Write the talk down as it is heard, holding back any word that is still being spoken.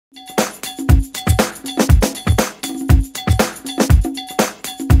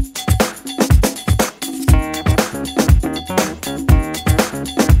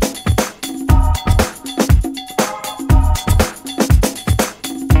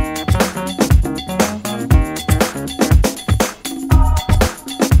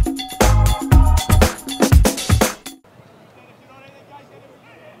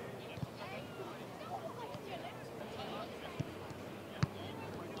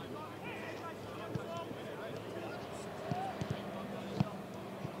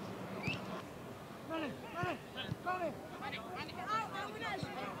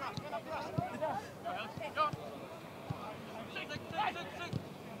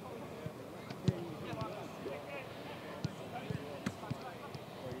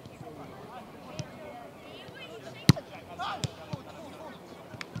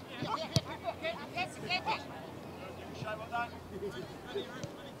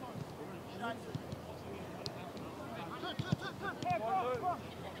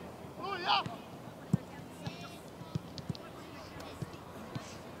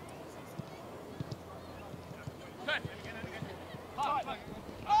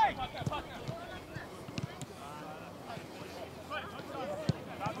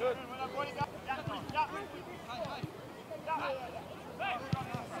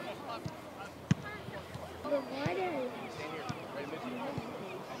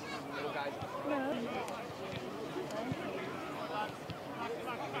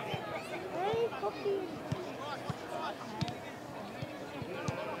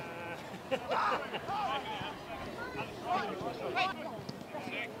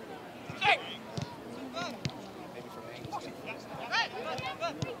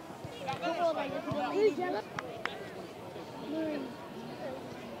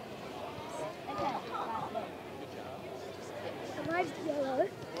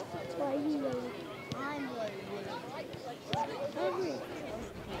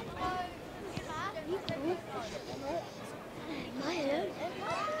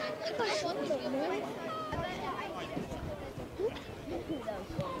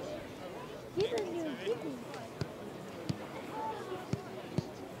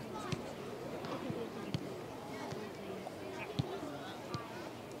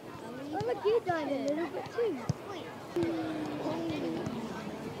You died a little bit too.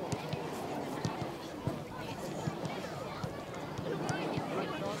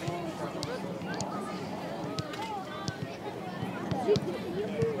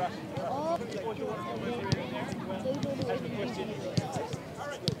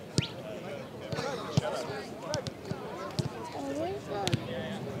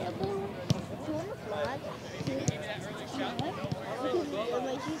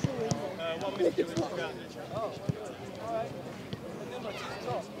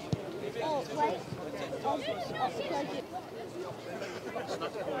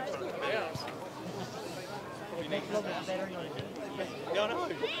 No, no,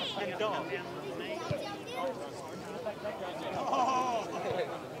 getting dark.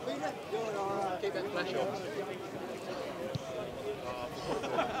 Keep that flash on.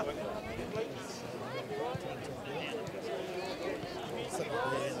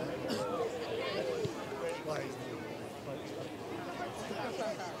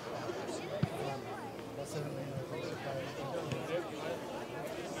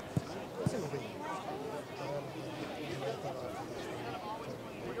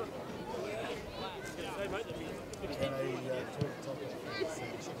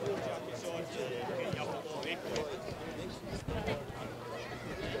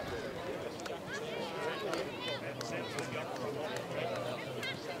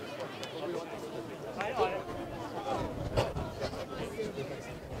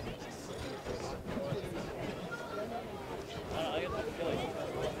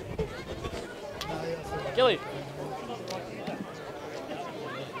 Gilly.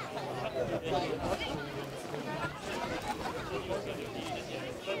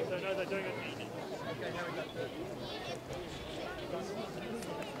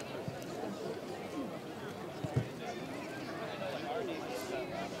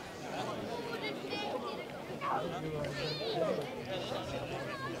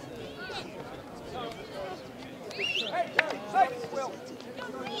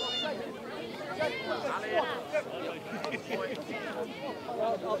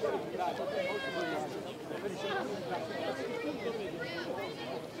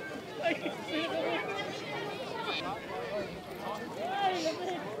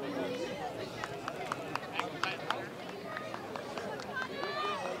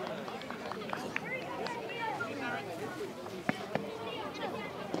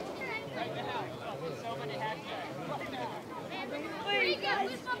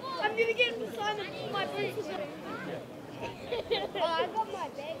 I'm gonna get him to sign up for my boots. Oh, I got my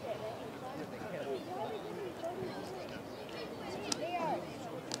bag there.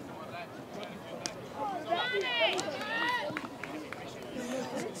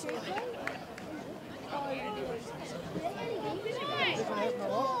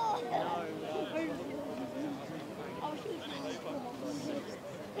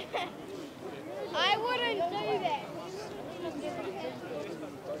 I wouldn't do that.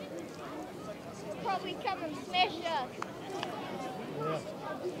 Probably come and smash us.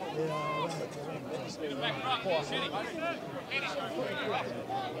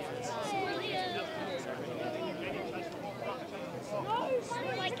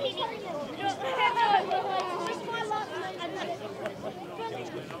 Like Kitty. Just my luck.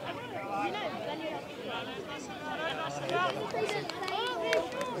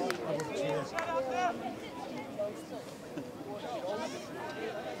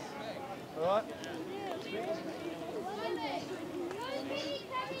 All right.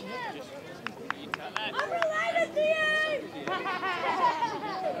 I'm related to you!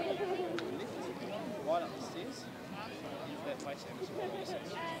 Right up the stairs. That place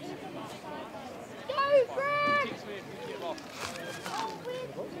Go, Brad!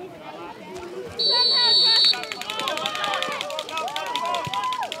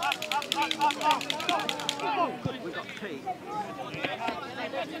 we got Pete.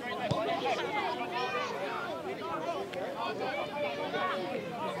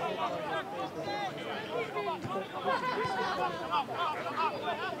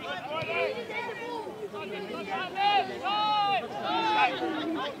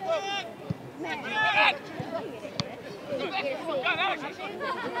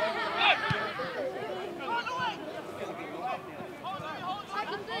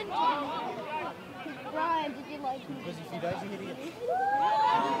 Ryan, did you like me? Busy few days, you here to get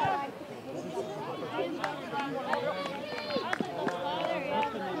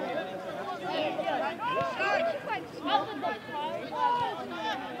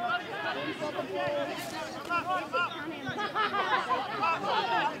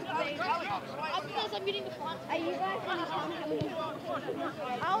Are you guys going to come to me?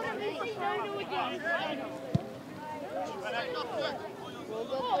 I want to say no to again.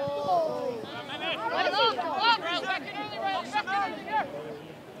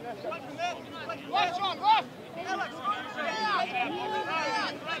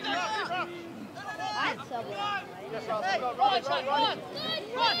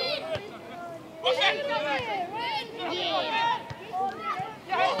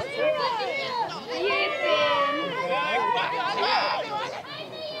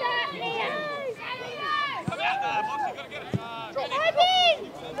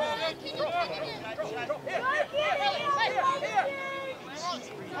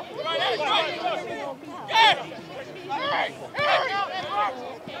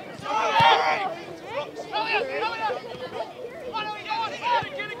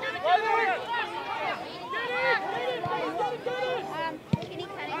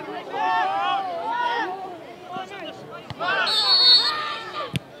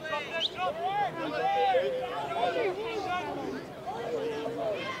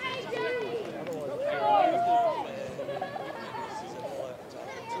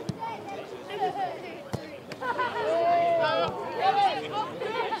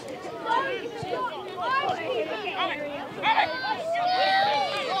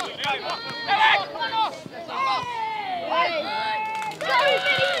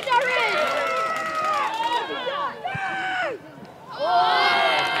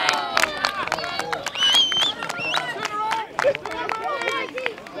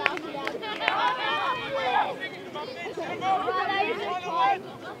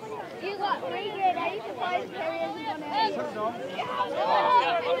 You got 3 good. I used to play carriers and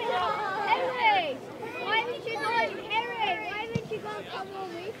Henry, why didn't you go Henry? Why didn't you go come on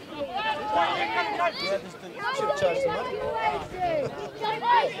me? Should have charged some money. Hey!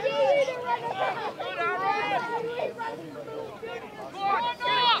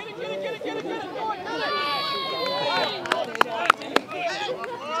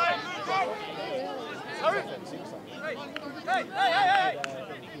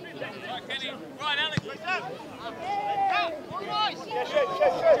 Right, Alex, what's that? Out! All right!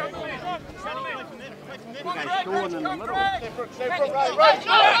 Going in the middle.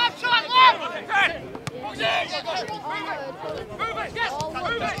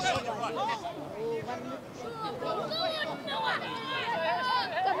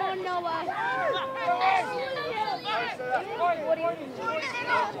 Come on, Noah.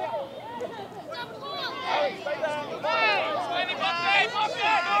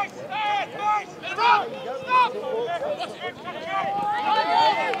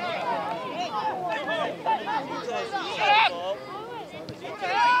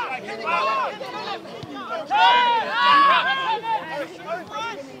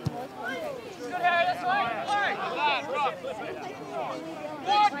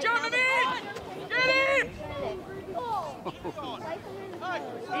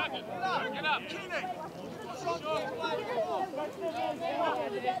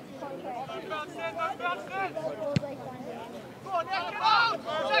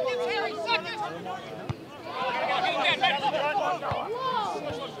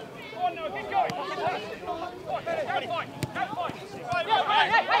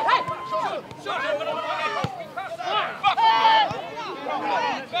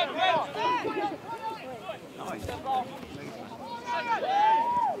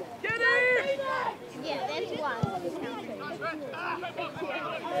 Yeah, that's one.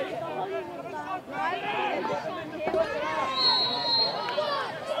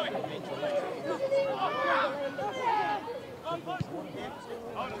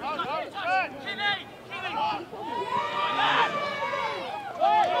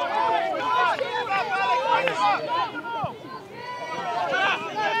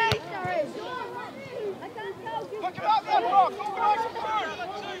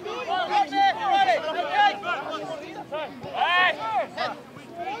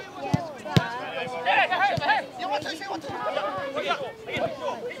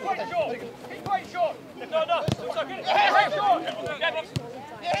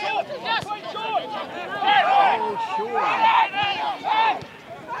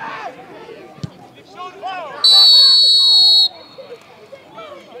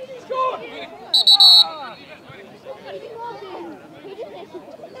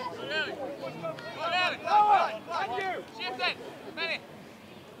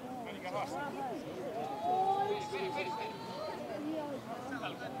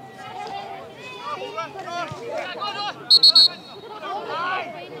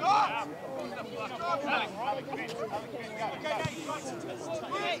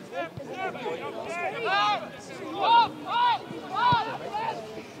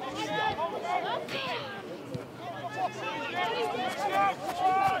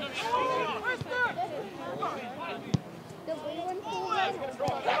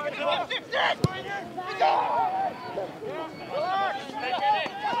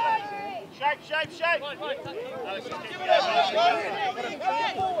 Shape. Alex,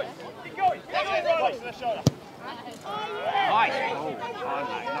 keep going. Close to the shoulder. Nice. Oh,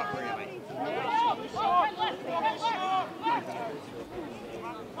 no, not really.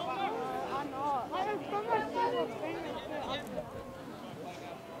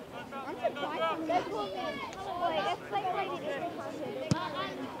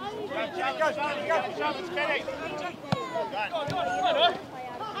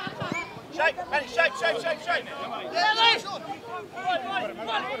 Shape, Manny, shape.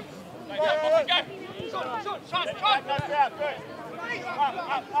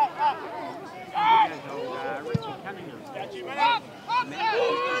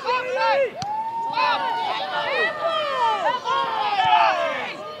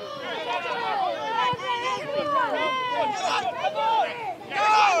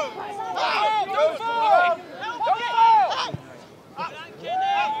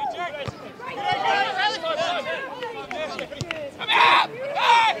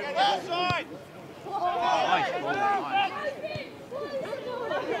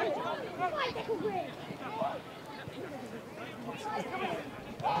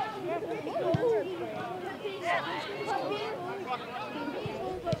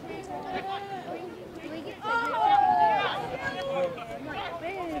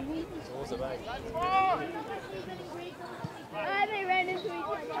 They ran into each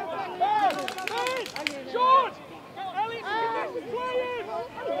other. George! Alex, play it!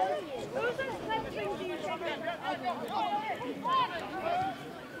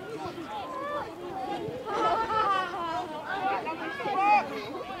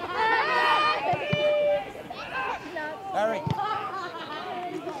 Harry.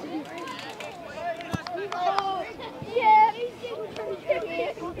 Yeah.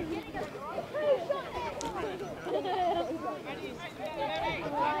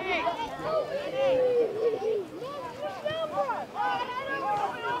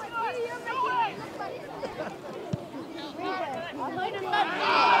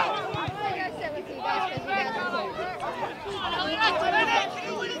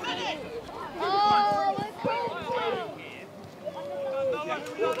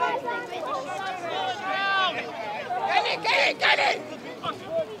 Get it!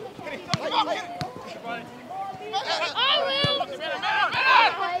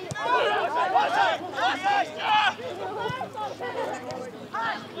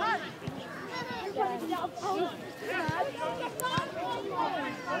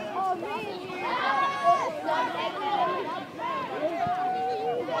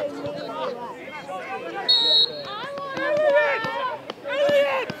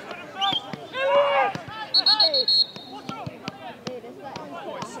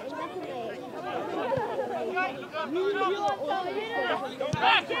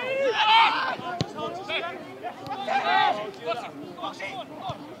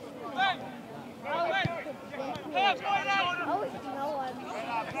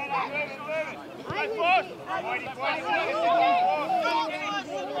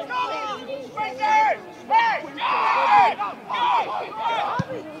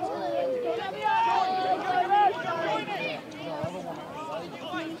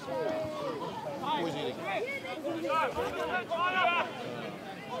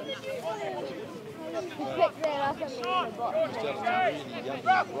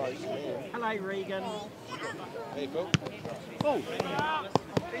 Hello, Regan. Hey, Phil. Oh,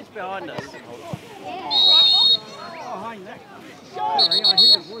 who's behind us? Oh, hi, Nick. Sorry, I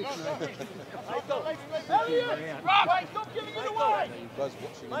hear the voice now. Right, stop giving it away! You guys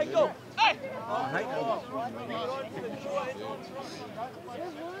watching? Michael! Hey! I hate that.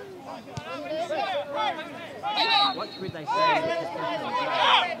 What's with they say?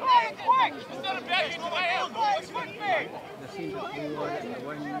 The scene of the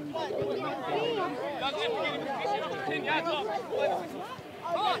wind,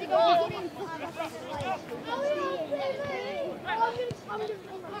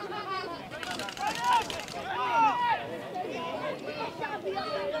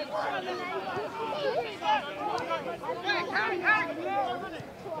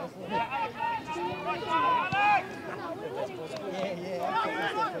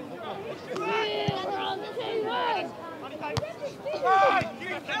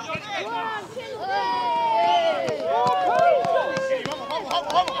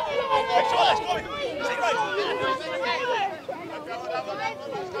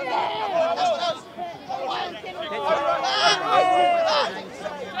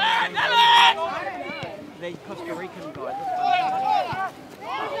 The Costa Rican guy.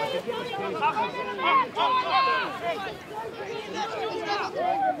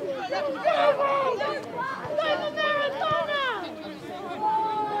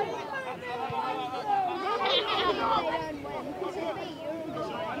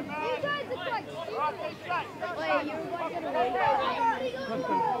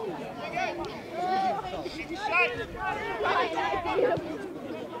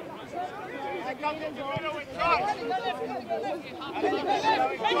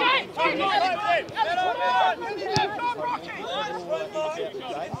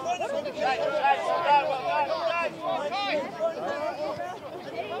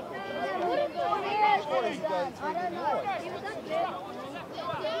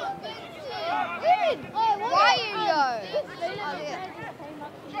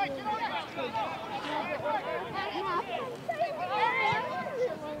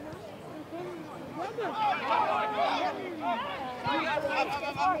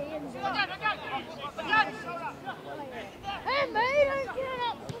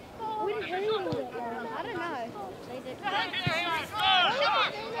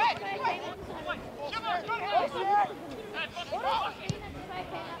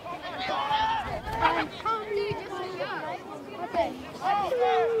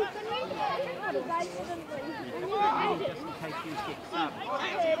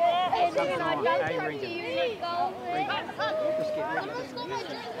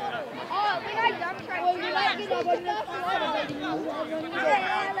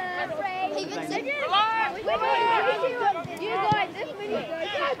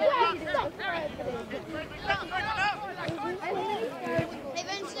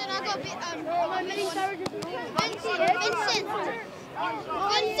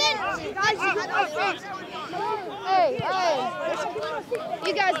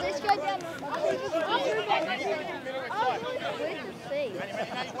 You guys, let's go down.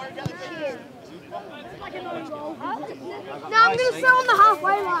 Now I'm going to sit on the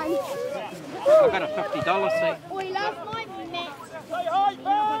halfway line. I've got a $50 seat. We love my net. Say hi,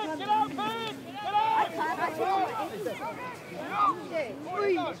 Ben! Get out, Ben! Get out!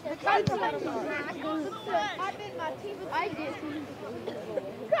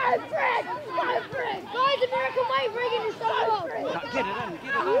 Go, Fred! Go, Fred! Guys, American way, Regan is so off. Get it in,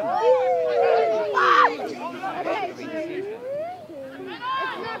 get it in. Okay, it's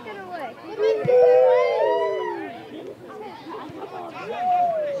not going to work.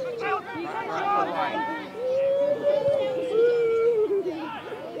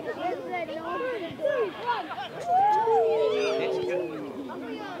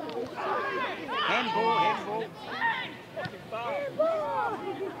 Handball, handball.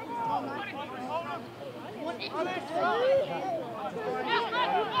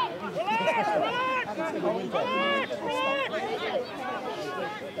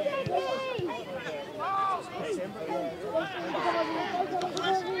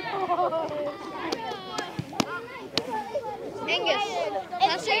 Angus,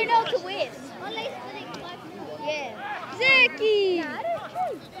 that's who you know to win. Yeah. Zicky!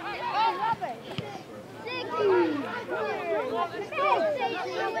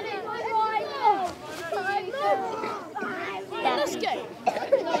 Let's go.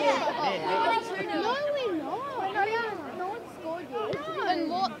 No, we're not. No one scored yet. And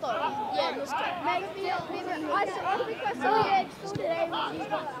what though? Yeah, let's go. I think I saw it today. Oh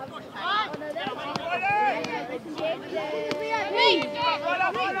no, that's me.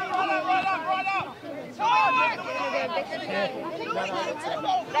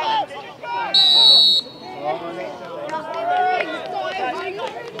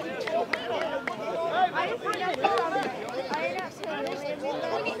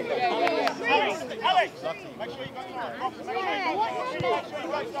 Alex, make sure you got your rock. Make sure you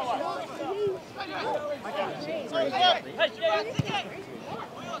race that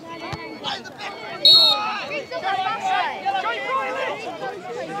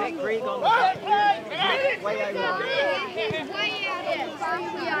Is that Greg on the way over?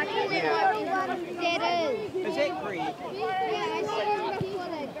 Is that Greg?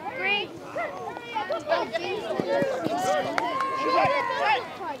 Greg.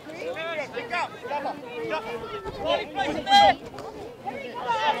 Pick up, double.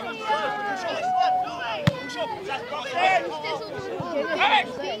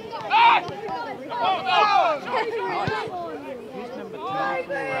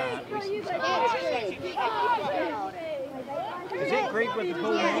 Is that Greg with the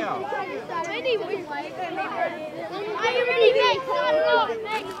ball now? Are you ready, Meg? Start it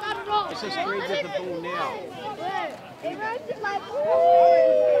off. Is this Greg with the ball now? Everyone's just like,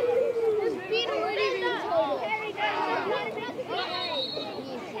 there's been already been told.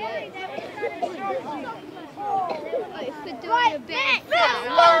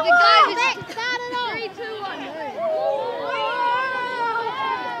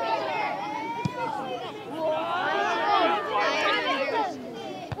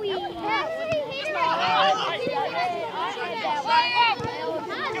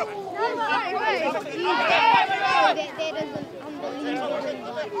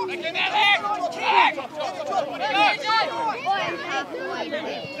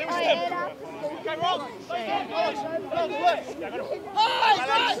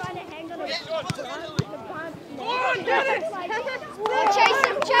 Chase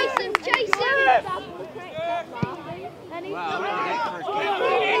him, chase him, chase him!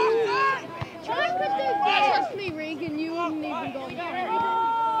 Trust me, Regan, you wouldn't even go in front of it.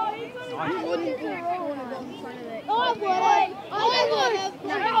 You wouldn't go in front of it. I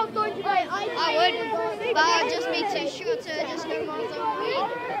would, but I'd just be too short to just go my own way.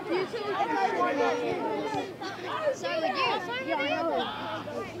 You two would so would you.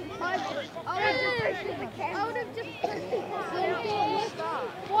 I would have just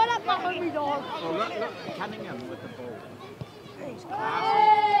what up, my homie dog? Well, look Cunningham with the ball. He's class.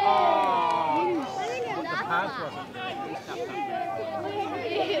 Oh, the pass wasn't there.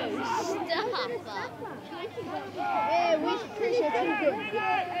 Yeah, we appreciate too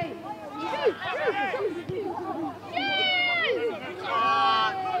good.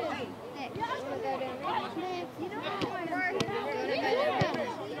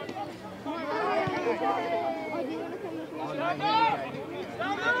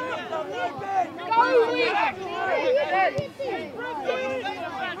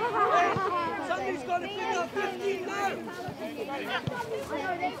 Somebody's got to pick up 15 now.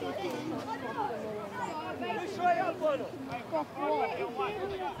 Straight up on them.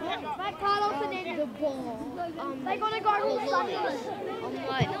 Like Carlos and then the ball. They're gonna go to Sunday. I'm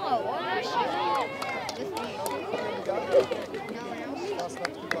like, no, what is she? With me. No one else.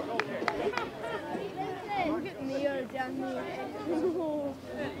 Look at Neo down here.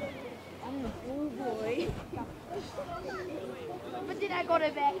 I'm the fool boy. But then I got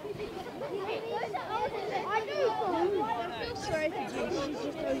it back. I do. I feel sorry for Jess. She's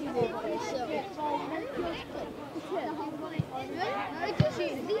just over herself. No, because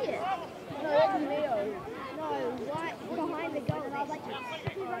she's here. No, that's Neo. No, right behind the goal. And I was like, oh,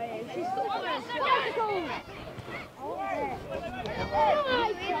 yeah, she's still going to score. Oh, yeah.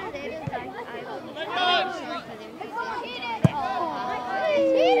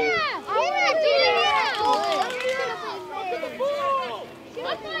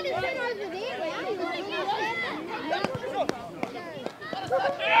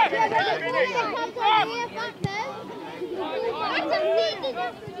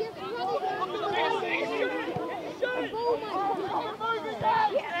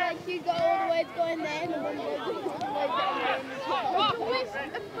 You go all the way, it's going there, and then you go all the way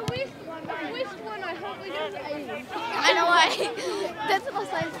down there. The west one, I hope we get to 80. I know, that's what I was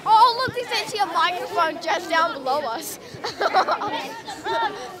saying. Oh, look, there's actually a microphone just down below us.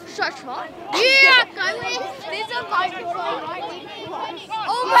 Such fun. Yeah, go west. There's a microphone right there.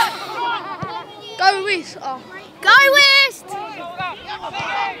 Oh my. Go west. Oh. Go west.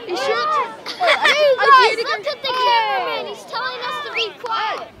 He shoots. Hey guys, look at the cameraman. He's telling us to be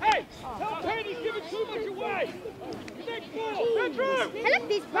quiet. Hey, tell Payne he's giving too much away. Next ball. Bedroom. I like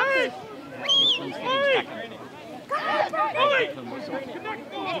these buttons. It's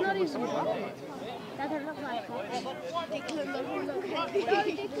not even buttons. Doesn't look like buttons. Declan, look.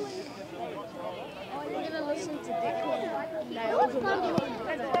 I'm going to listen to Declan. No, I'm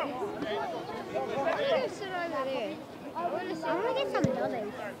going to sit over there. I want to get some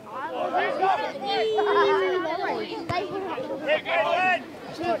lollies.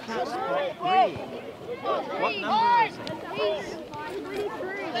 What number is it?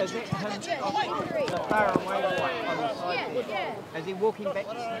 Is it him the far away one on the side? Yeah. Is he walking back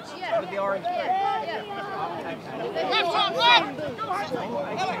with the orange bag?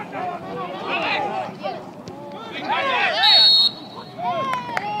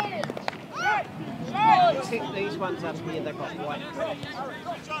 Except these ones up here, they've got white.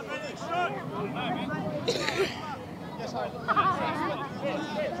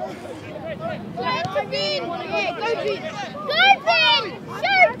 Go Ben! Yeah, go Ben! Go Ben!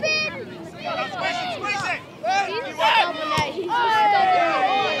 Show Ben! Squeeze it! He's stopping that. He's just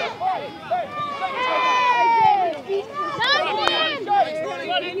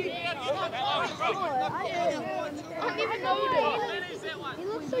I don't even know him. He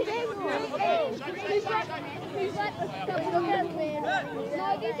looks so damn good. He's like a couple man. No,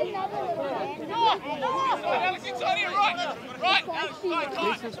 there's another little man. Alex, it's on here, right?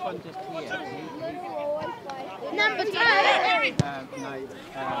 This is one just here. Number 2. No,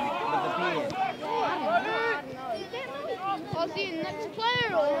 with the beard. Oh, the next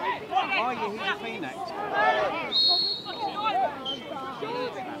player or? Oh yeah, he's a Phoenix.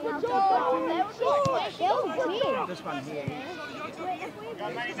 This one here.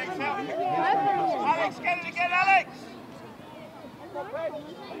 Alex, get it again, Alex!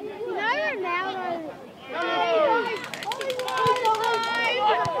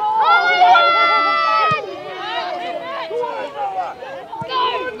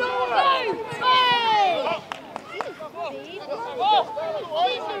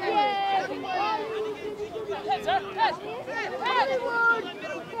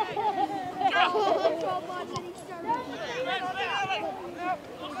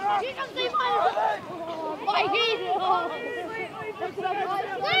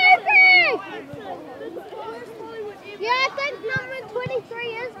 Yeah, I think number 23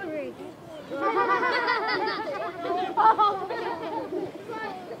 is Greg.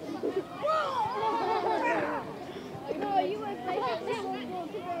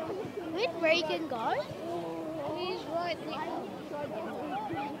 Where'd Regan go? He's right there.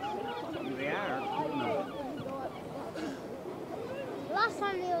 They are. Last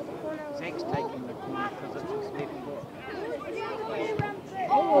time there was a corner. Zach's taking the corner because it's his left foot.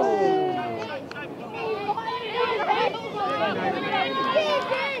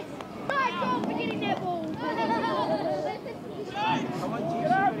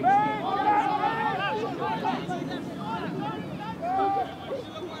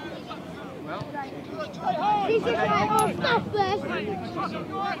 This is my old stuff first.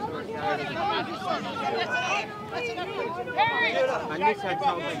 Unless I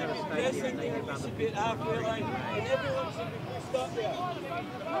told them to stay here and they have other bit halfway lane, and everyone's a bit stuck there.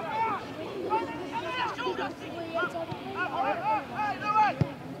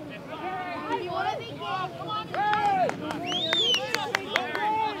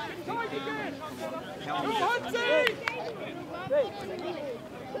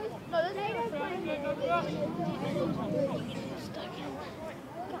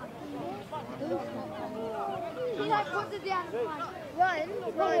 He like puts it down in front. Run.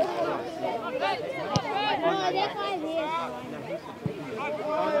 No, that guy here.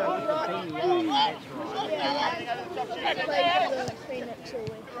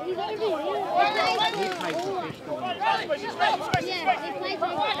 He's over here. Yeah, he plays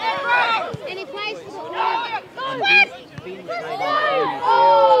and he plays for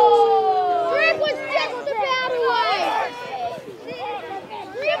Greg was just about away.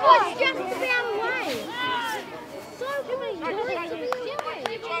 Greg was just about away. So good.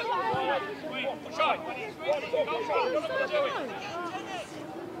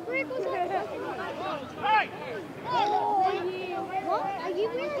 Greg was Hey! What? Are you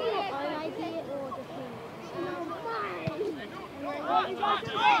really your own idea or the thing? No, mine. Why are you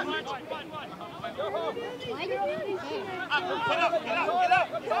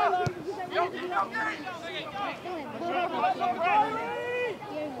doing that?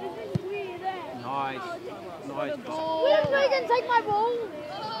 Nice. Nice. Will Regan take my ball?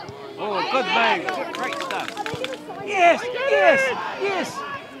 Oh, good move. Great stuff. Yes, yes, yes.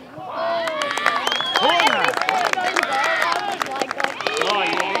 Corner. Oh,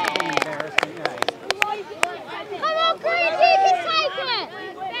 yeah, that's embarrassing, eh? Come on, Greg, you can take it.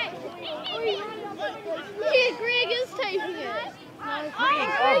 Yeah, Greg is taking it. Greg,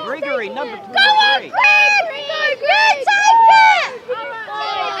 oh, Gregory, number 23. Go on, Greg! Go, Greg,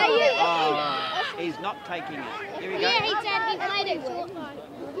 take it! Oh, he's not taking it. Here we go. Yeah, he did. He played it well.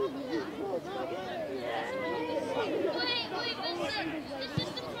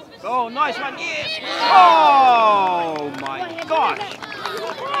 Oh, nice one, yes! Oh, my gosh!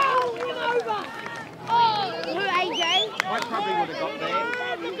 Who, AJ? I probably would have got there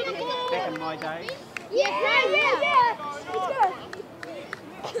back in my day. Yeah.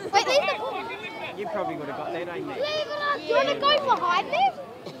 Wait, leave the ball. You probably would have got that, ain't you? Do you want to go behind them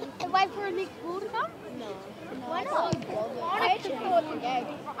and wait for a next ball to come? No. Why not? I actually thought the game.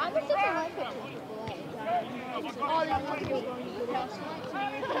 I'm just going to like it. Oh, there's one good house.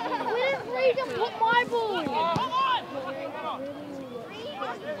 Where did Regan put my ball?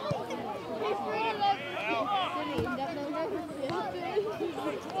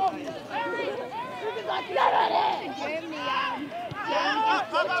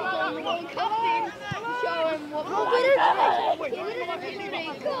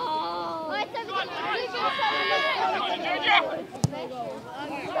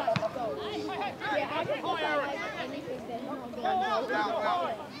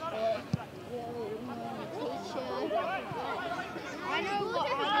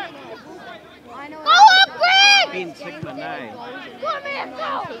 Ben Sickman, eh? Come here, go!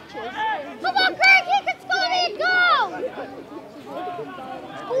 Come on, Craig, you can score me a goal!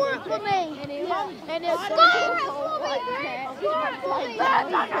 Score it for me! And it's score it for me! Score it for me!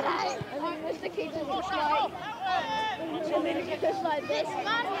 And then Mr. Keaton just like this.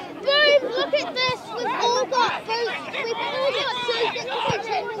 Boom, look at this! We've all got boots! We've all got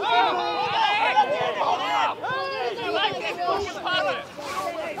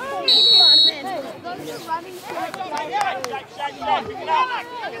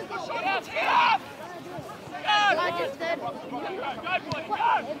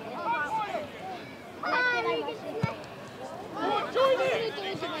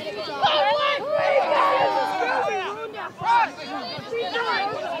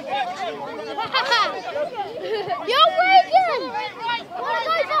Yo, Regan! What are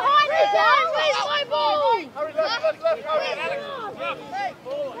those behind me, guys? Where's my ball?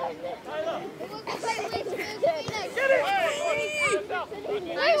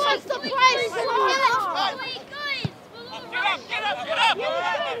 Who wants to play slow? Get up!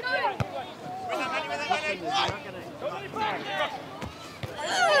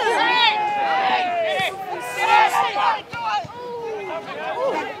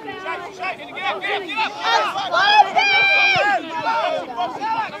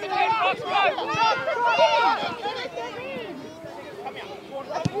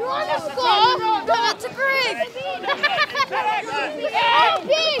 You want to score? Give it to Greg.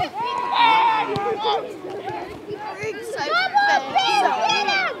 Greg's so fast.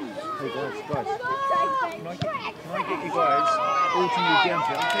 Hey guys, can I get you guys all to move down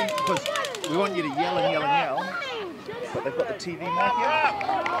to it? Because we want you to yell and yell and yell, but they've got the TV mic here,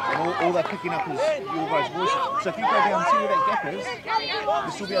 and all they're picking up is your guys' voices. So if you go down and see where that gap is,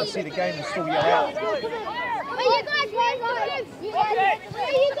 you'll still be able to see the game and still yell out.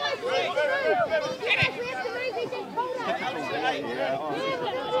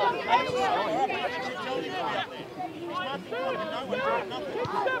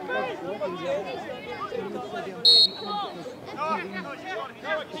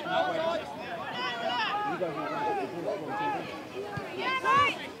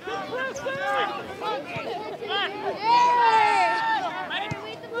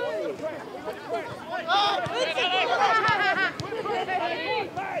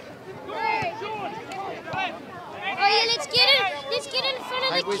 Let's get in front of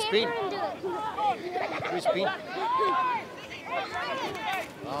the camera and do it. Where's Ben?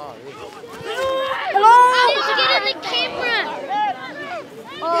 Hello! Let's get in the camera!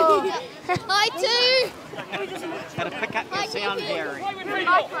 Oh. Hi, too! Got to pick up your sound there.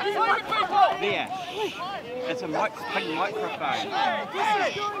 There. It's a big microphone.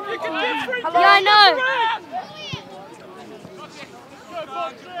 Yeah, I know.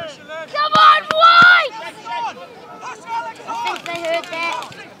 Come on, White! I think they heard that.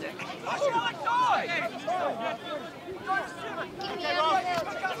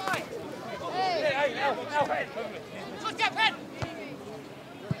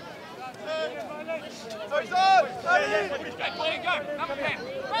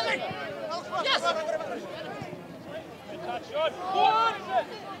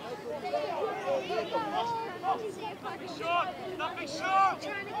 Nothing short!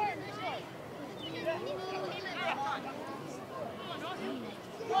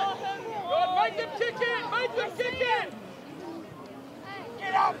 Make them kick in! Make them kick in!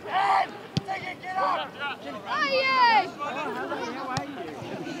 Get up, man! Take it, get up!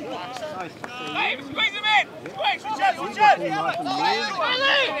 Hey, squeeze him in! Squeeze, switch out, switch out!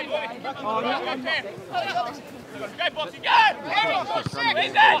 Go, Boxy, go!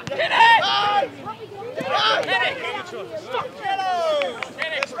 He's in! Get in! Get it! Stop! Get it!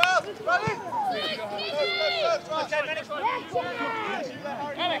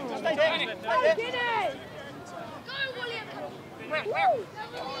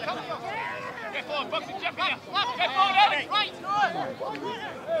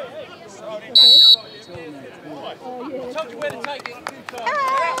 Told you where to take it.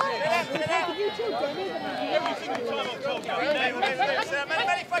 Every single time I've told you.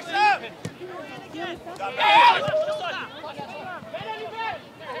 Many faces up!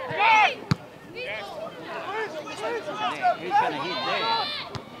 Who's going to hit there?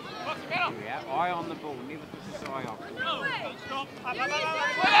 Eye on the ball, never put his eye off. Stop!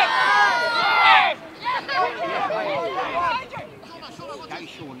 Go,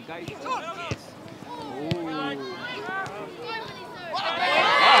 Sean, go, Sean. Yes.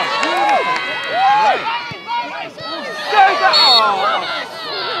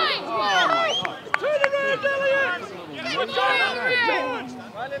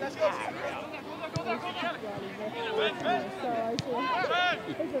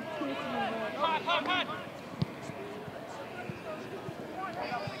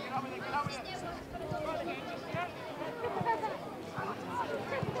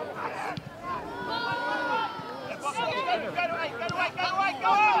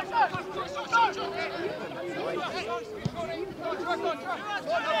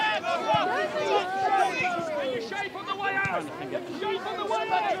 trying to think of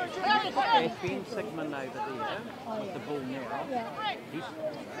there's Ben Sigmund over there with the ball now. He's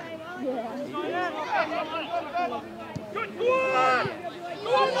Good one!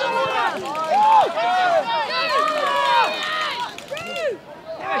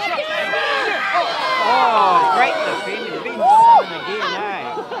 oh, great defending. Ben Sigmund again, eh?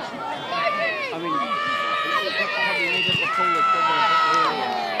 I mean, probably needed to pull the trigger a bit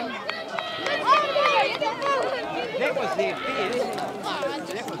earlier. That was their best.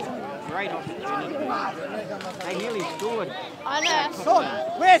 That was a great opportunity. They nearly scored. I know. Sean,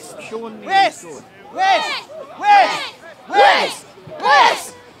 West! Sean nearly West! scored. West! West! West!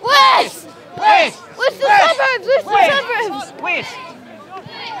 West! West! West! What's the suburbs? What's the suburbs? West!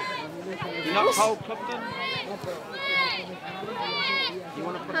 You're not cold, Clifton? You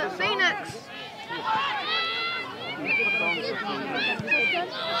want to put this on? Phoenix.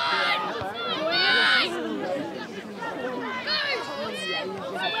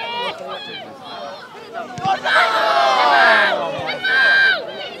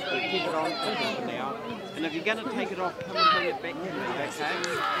 Keep it on now. And if you're going to take it off, come and bring it back to me, okay?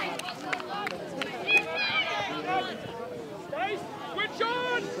 Switch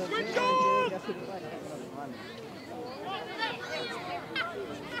on! Switch on!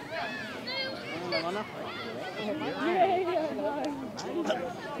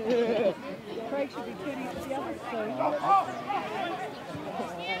 Craig should be tuning to the other side.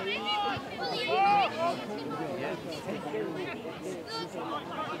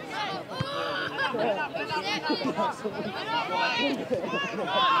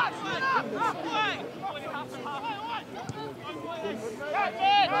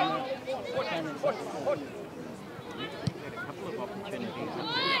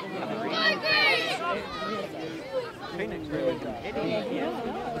 Phoenix really competitive, yeah.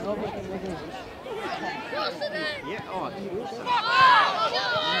 Yeah, oh, it's awesome.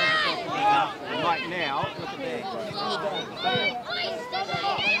 Right now, look at that.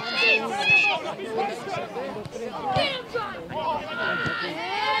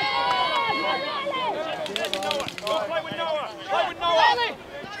 Play with Noah! Play with Noah!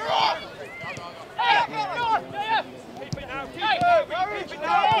 Keep it now! Keep it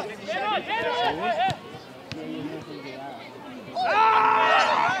now!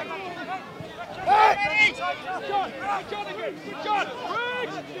 John again! John!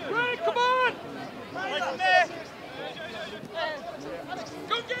 Greg, come on! Right from there!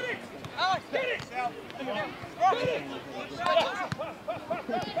 Go get it! Alex, get it!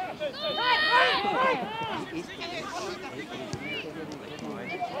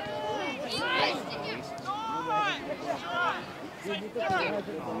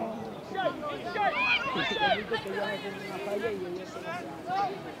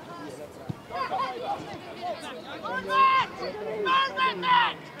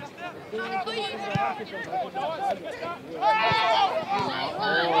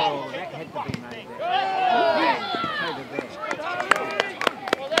 Oh, that had to be made there.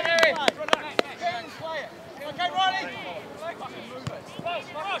 Okay, Ronnie!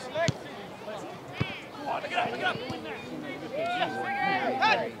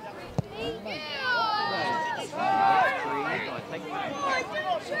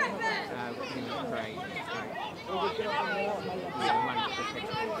 Look it up!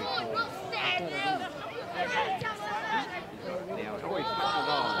 Now, it always touches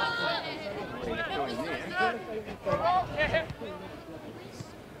on. What are you doing there?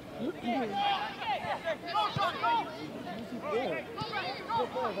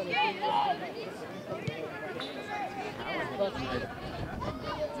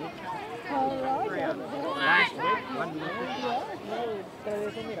 Last week, 1 minute.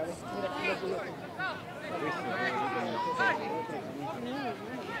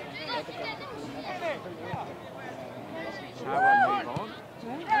 Shall I move on?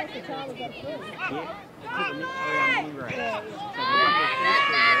 Yeah, to the next round anyway.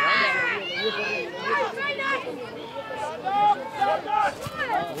 So the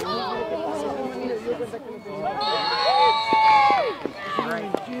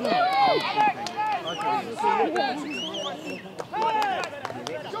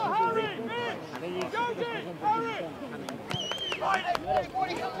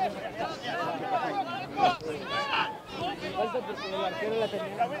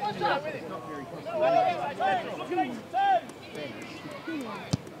one that's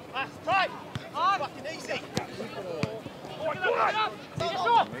That's tight! Fucking easy!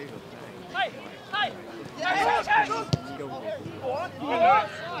 Hey! Hey!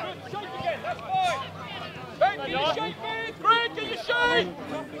 Shake again, that's fine! Ben, get your shape, man! Greg, get your shape!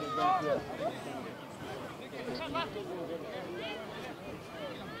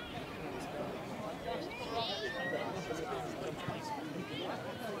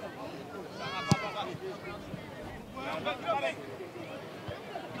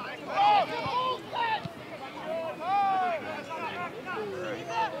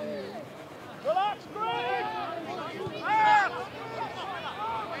 Relax, Greg!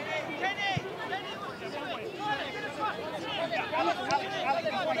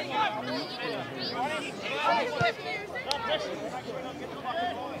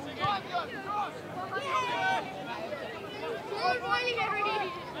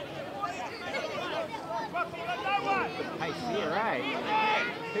 Hey, Sierra,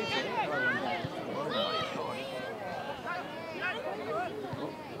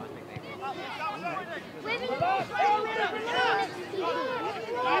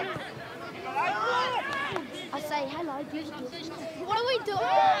 I say hello, beautiful. What are we doing?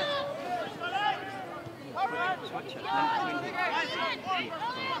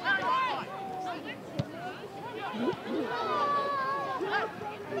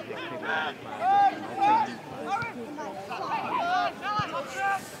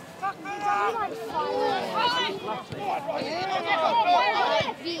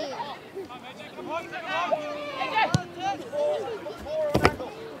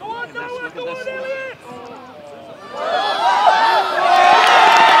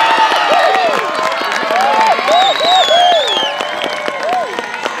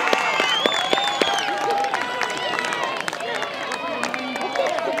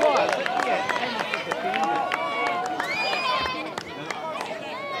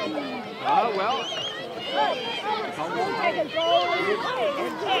 Oh, well.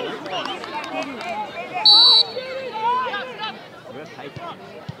 We'll take it.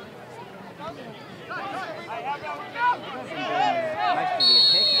 Most of the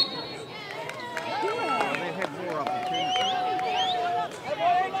attacking. Well, they've had more opportunities.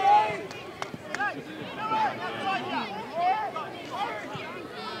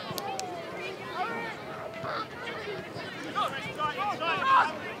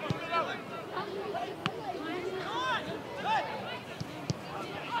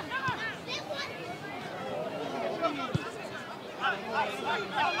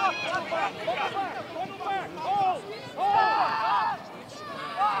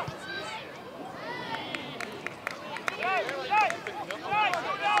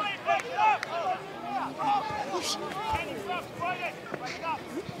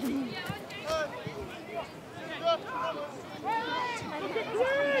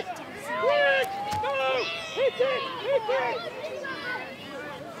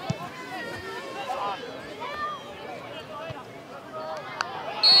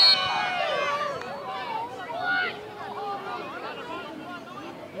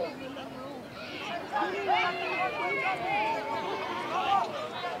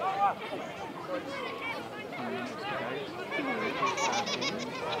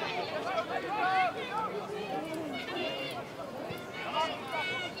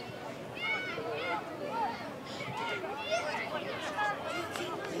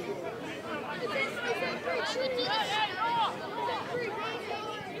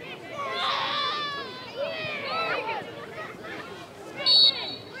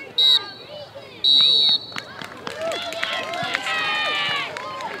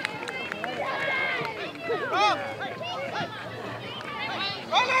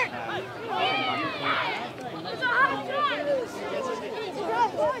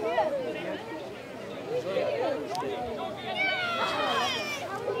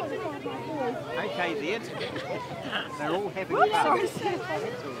 Okay, then. They're all having fun.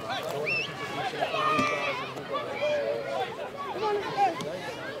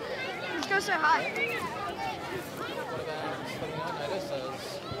 Let's go say hi.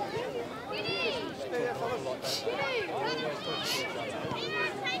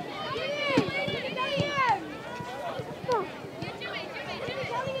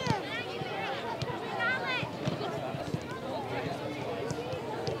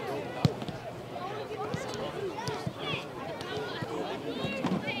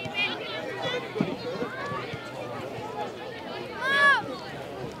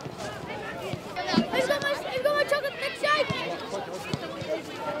 I've got my chocolate milkshake.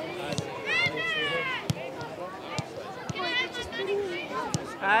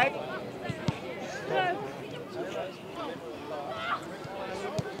 Hey?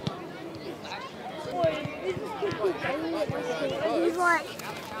 He's like,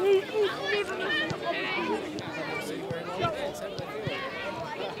 he's never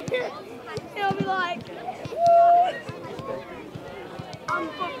he'll be like, I'm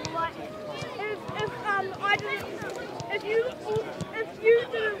fucking like, if I didn't. If you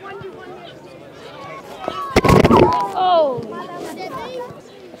didn't want to win. Oh.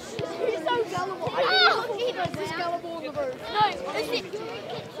 He's so gullible. Oh, he was just gullible on the roof. No, is it?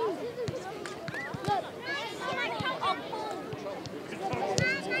 Look.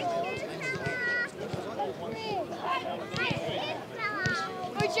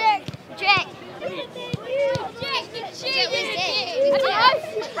 Oh, Jack. Jack.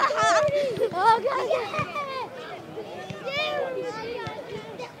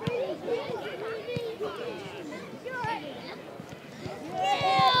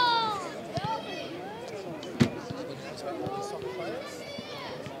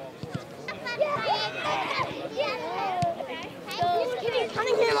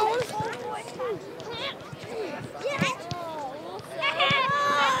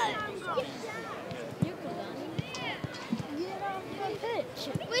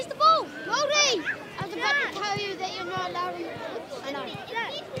 Where's the ball? Goldie! I was about to tell you that you're not allowed in the ball. I know.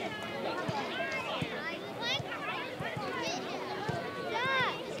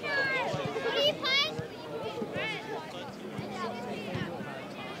 What are you playing?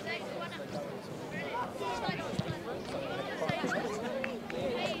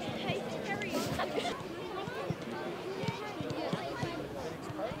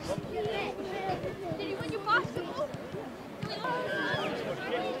 Did you win your basketball?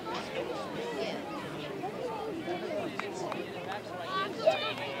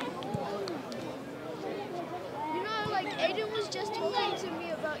 You know, like, Aiden was just talking to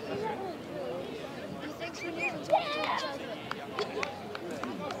me about you. He thinks we need to talk to each other.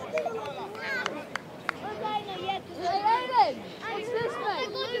 Hey, Aiden! What's this thing?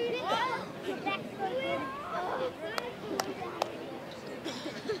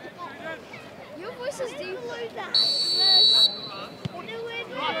 Your voice is deep.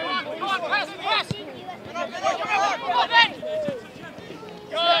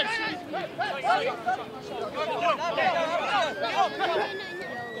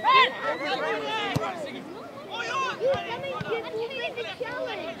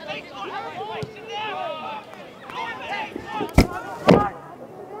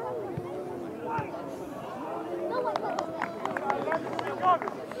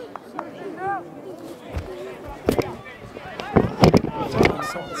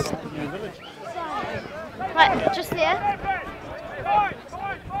 Right, just there.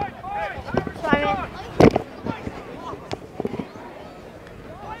 Sorry.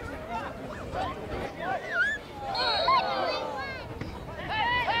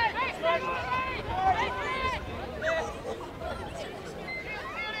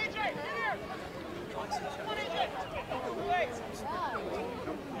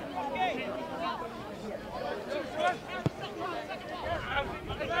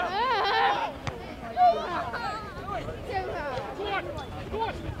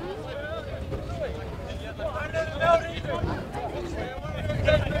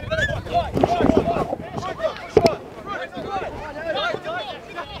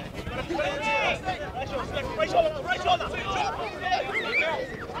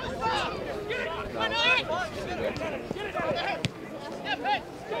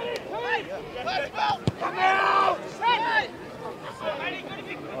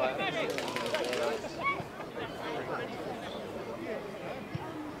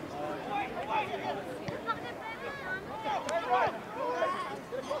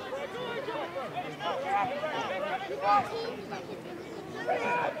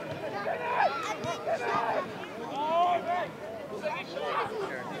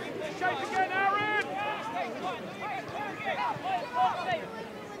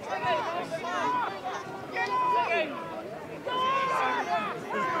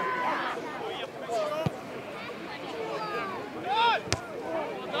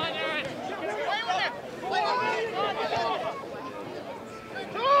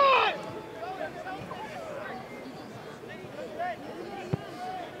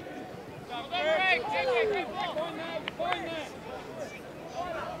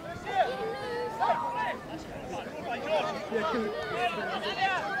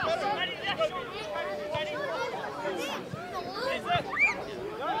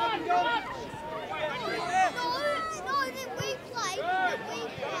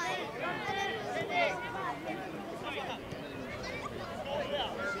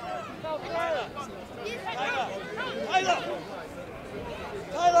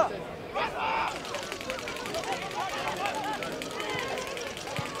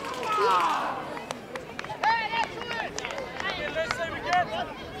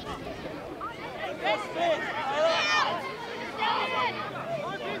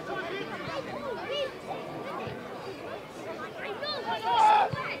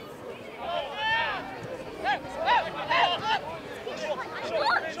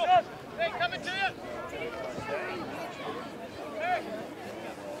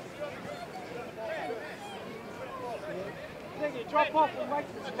 Drop off and wait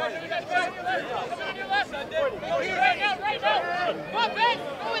for the play.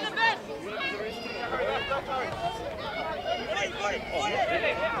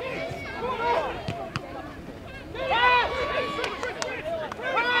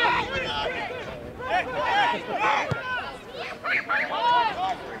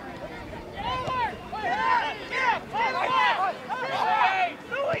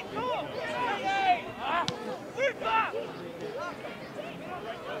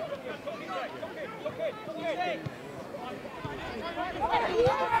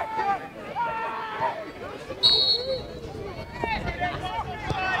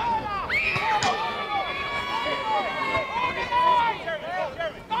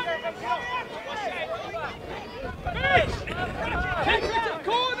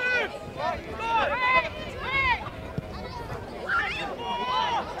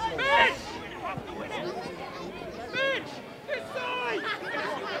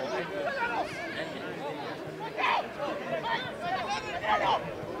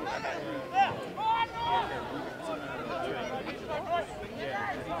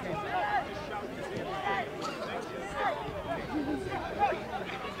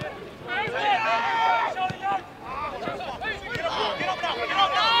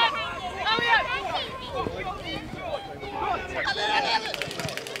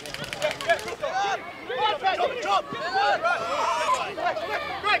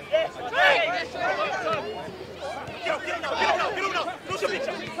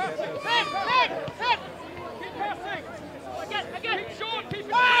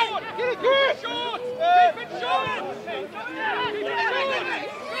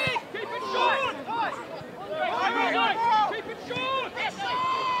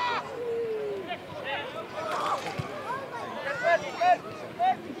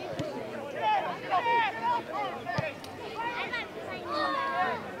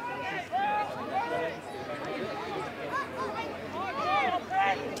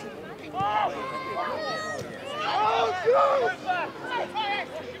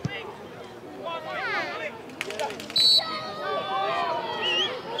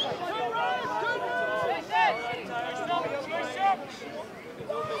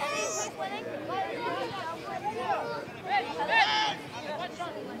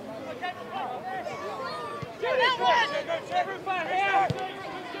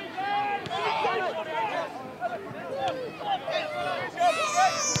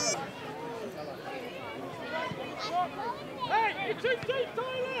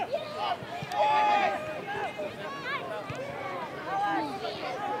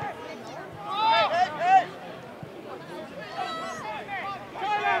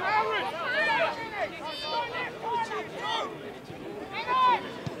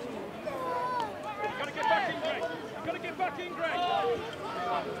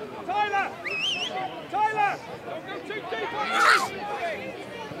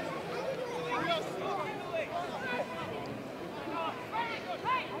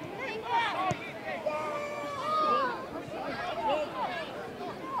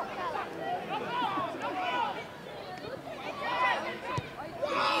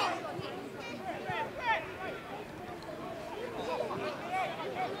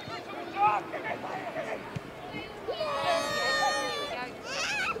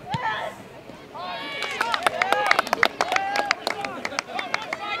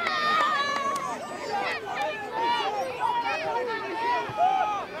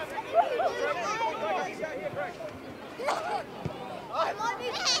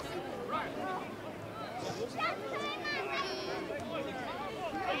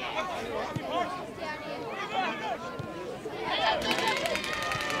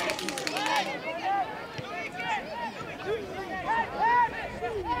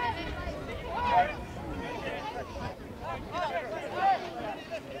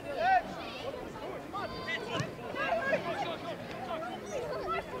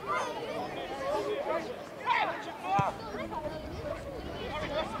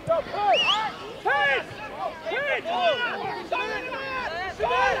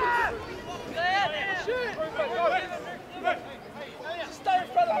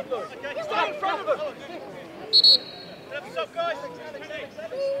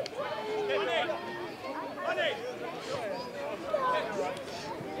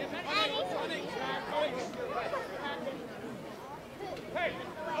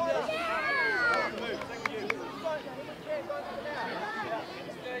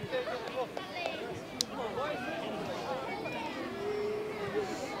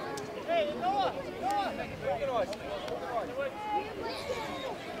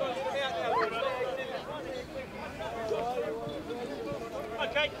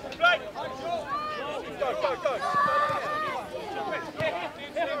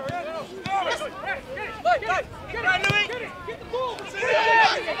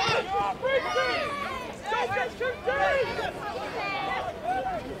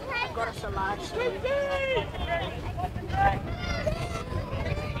 Got us a large street.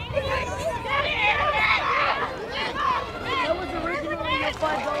 That was originally your $5.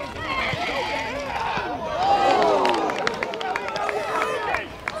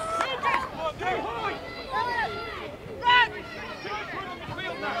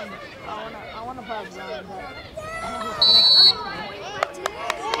 I want to buy Brian, but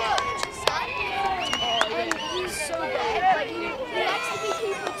and he's so bad. Like he likes to be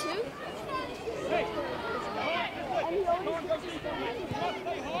people too. And he always does his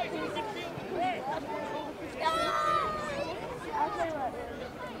I'll tell you what.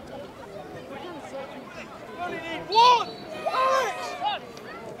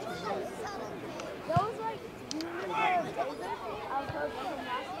 That was like, do you remember David? I was hoping from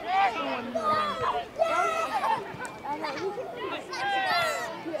last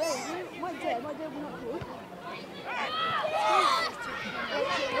my dad went up good.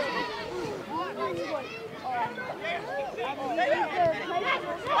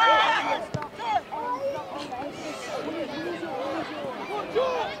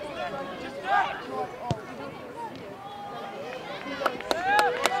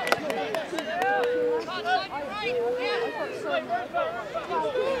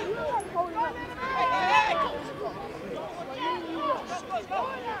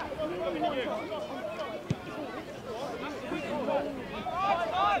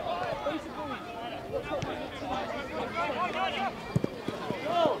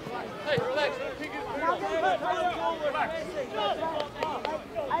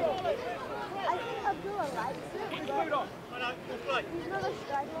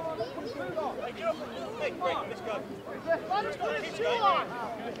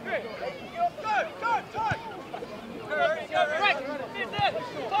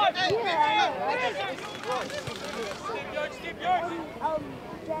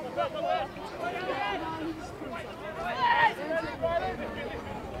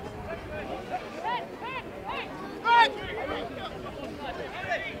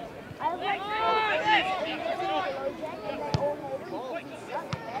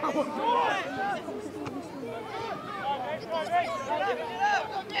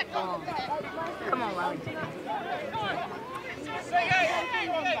 Come on, Wellington.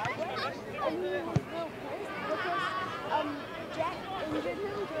 Jack injured him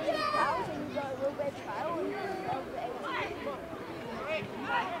during the trials and he got a real bad trial and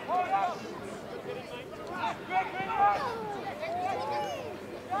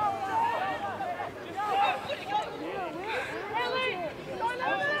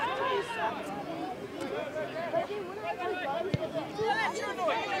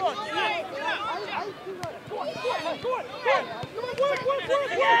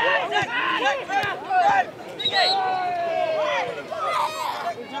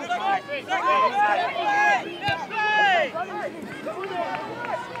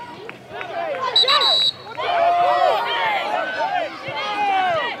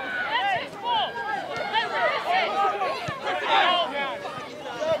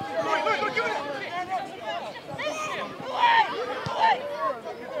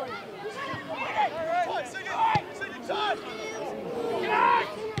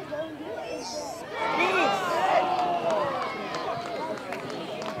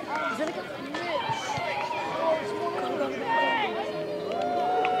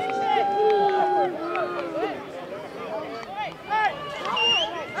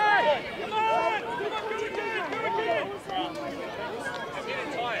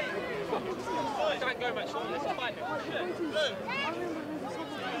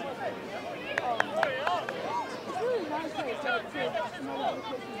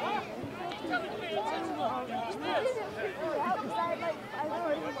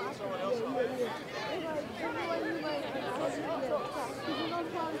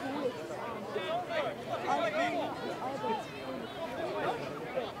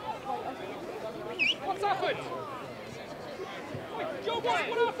What's happened? Joe, what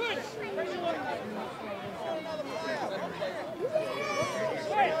happened? Wait,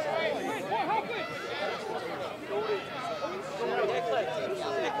 what happened?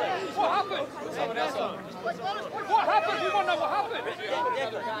 What happened? Someone else on. What happened? We want to know what happened.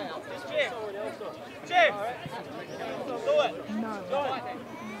 Just Jim. Jim. Do it. No. Do it.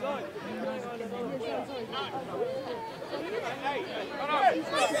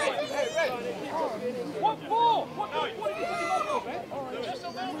 What for? What did you put him up for, man? Just a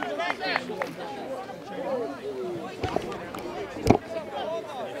little bit of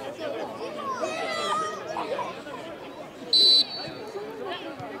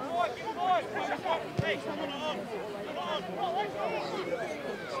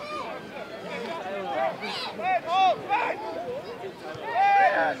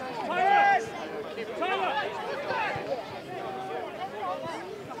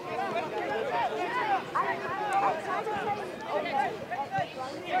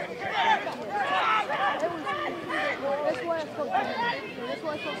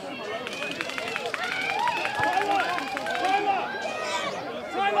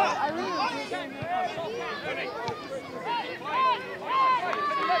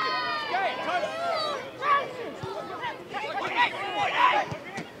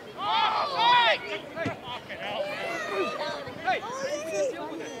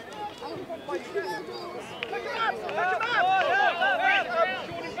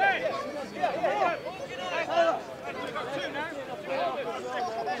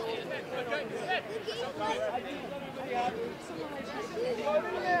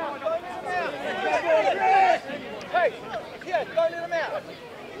Hey, yeah, go let him out.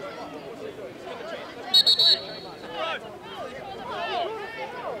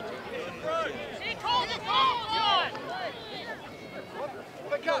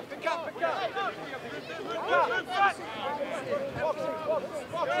 Pick up, pick up, pick up.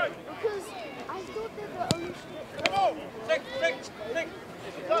 Because I thought they were only Come on, take. Get it,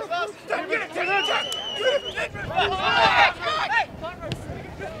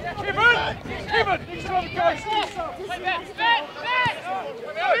 Keep it! He's on the coast!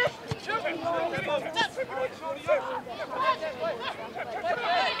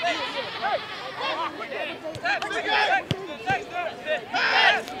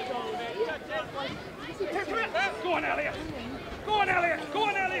 Go on, Elliot! Go on, Elliot! Go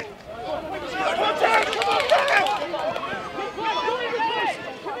on, Elliot! Come on,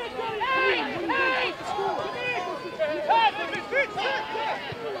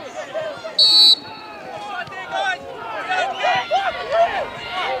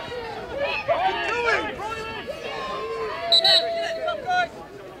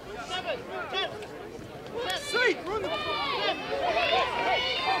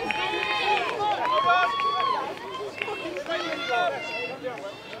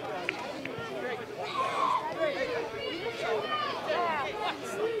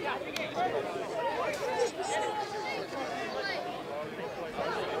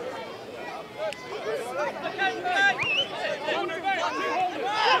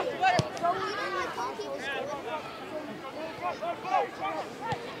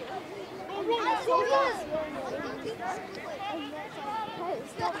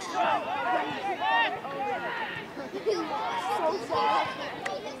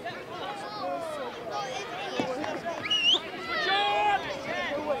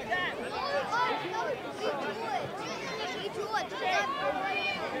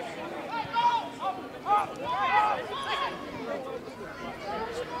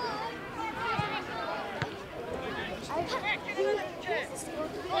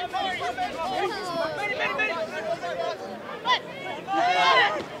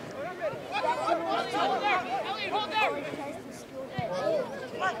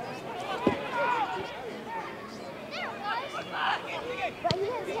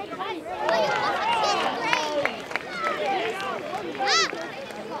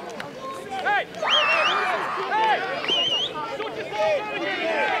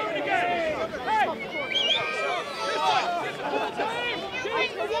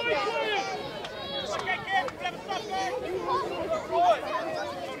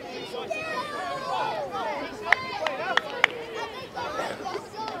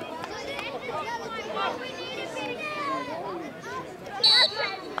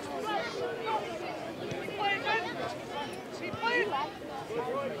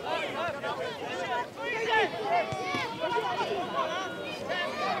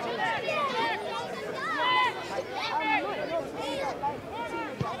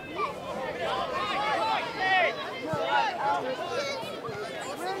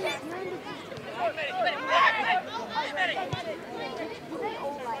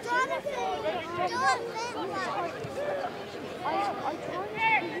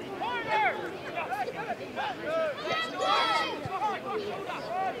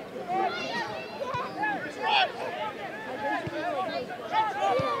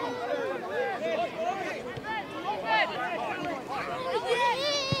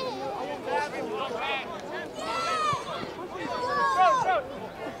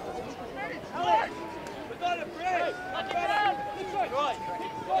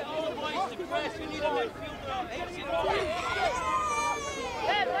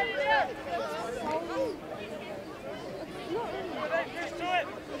 Just to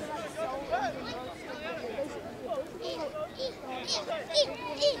it.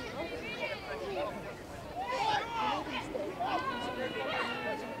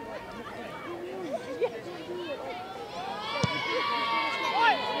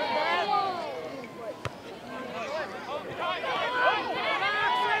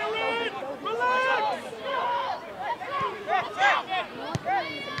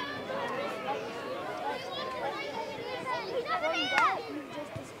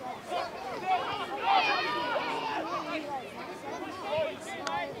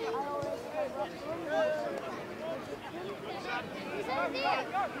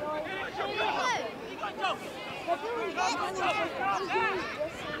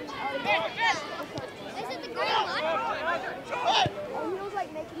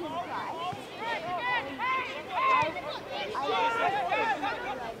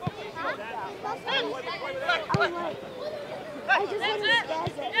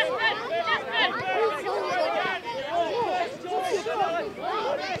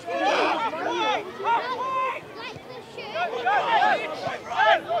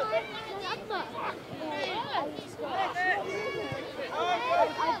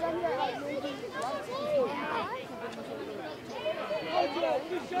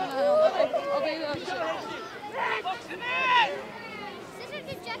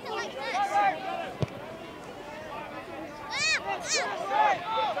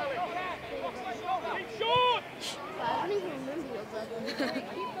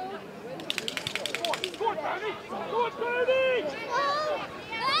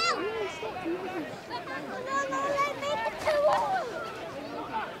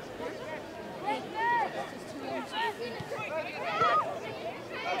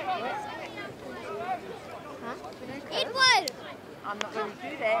 I'm not going to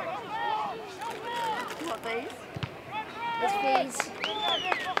do that. What, these? It's these. Come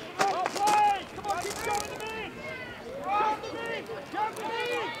on, keep going to me! Come to me! Come to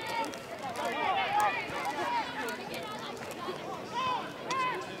me!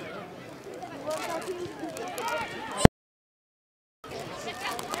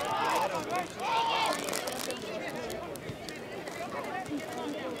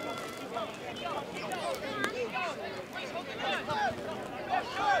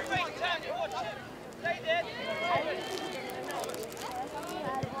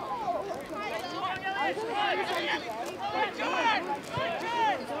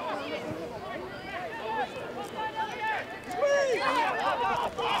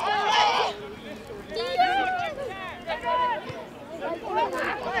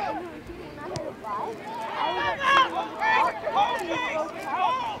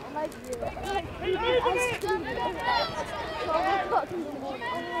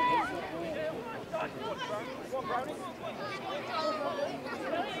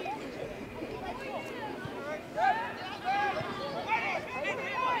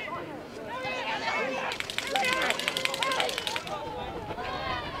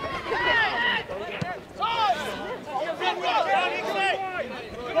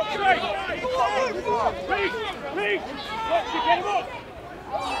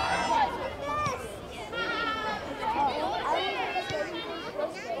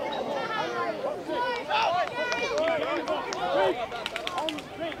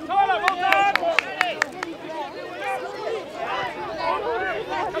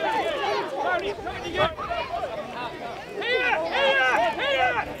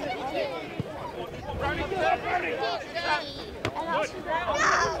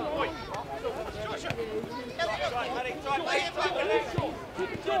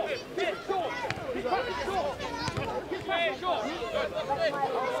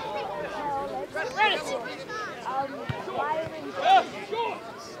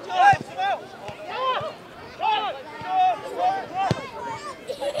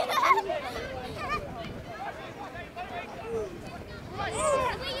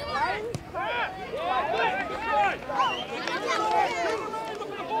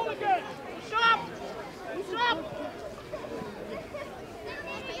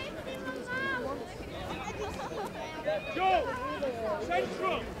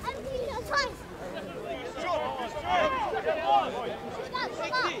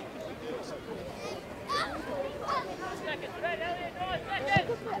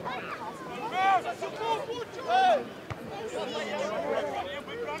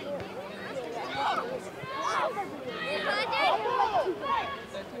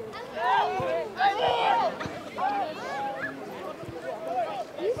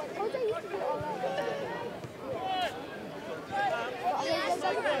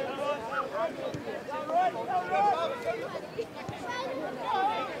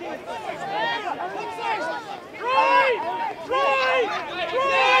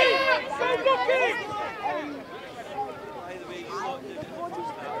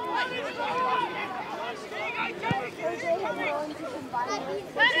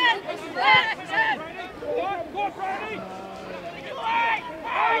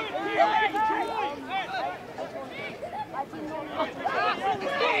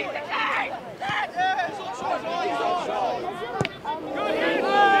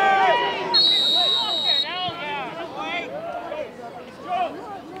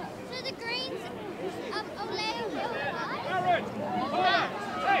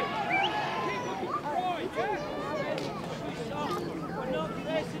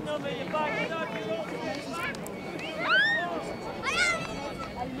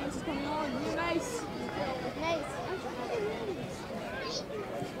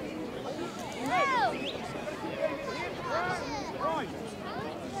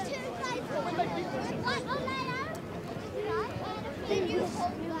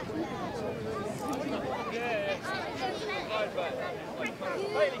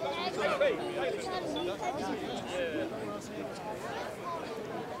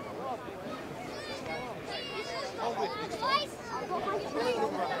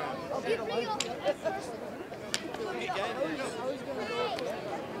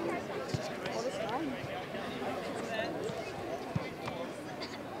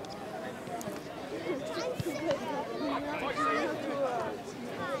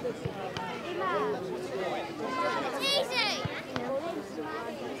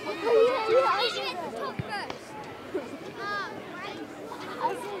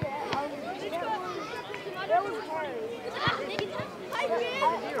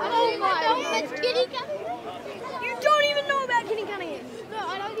 You don't even know about Kitty Cunningham. No,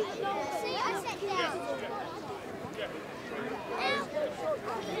 I don't even know. See, I sat down.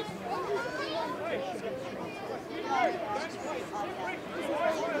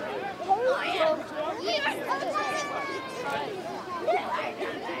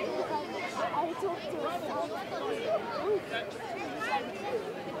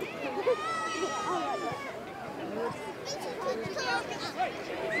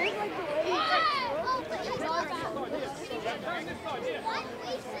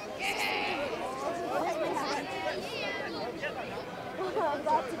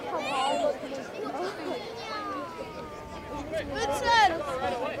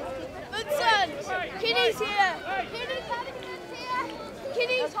 Kitty's here.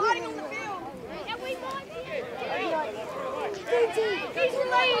 Kitty's hiding on the field. And we might he's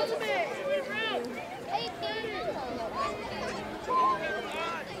related to me.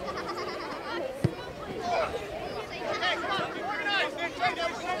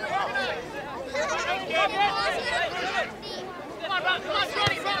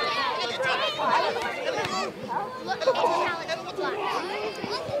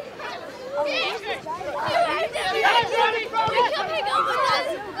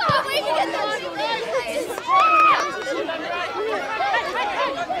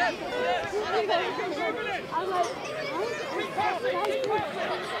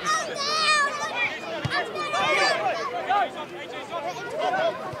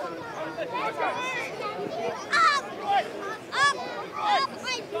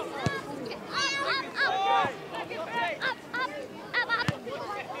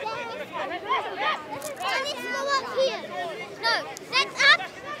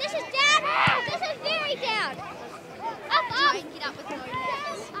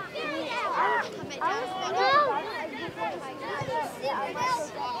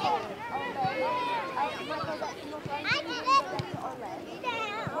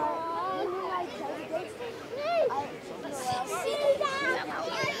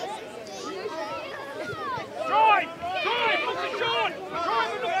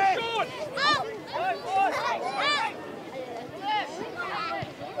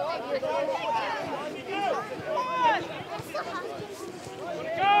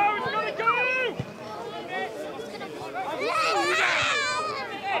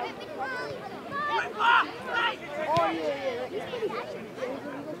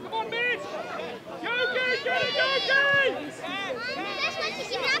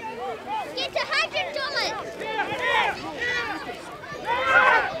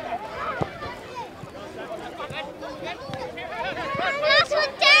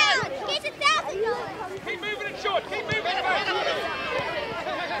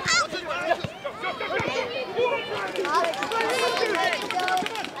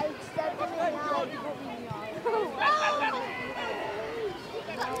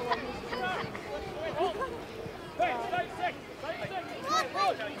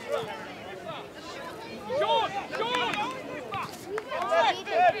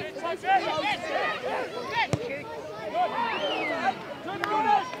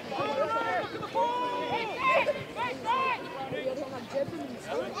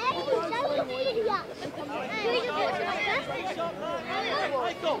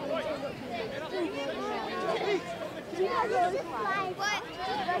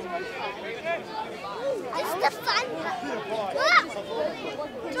 It's the fun.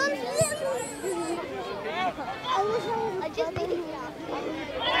 I just made it.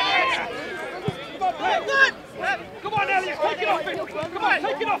 Come on, Elliot, take it off him. Come on,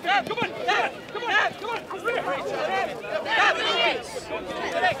 take it off him. Come on, Dad. Come on, come on.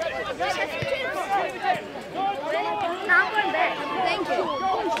 Now I'm going back. Thank you.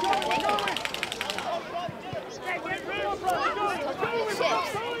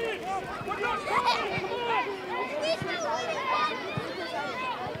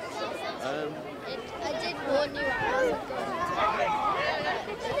 warn you.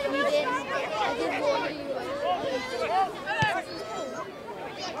 You didn't. I did warn you.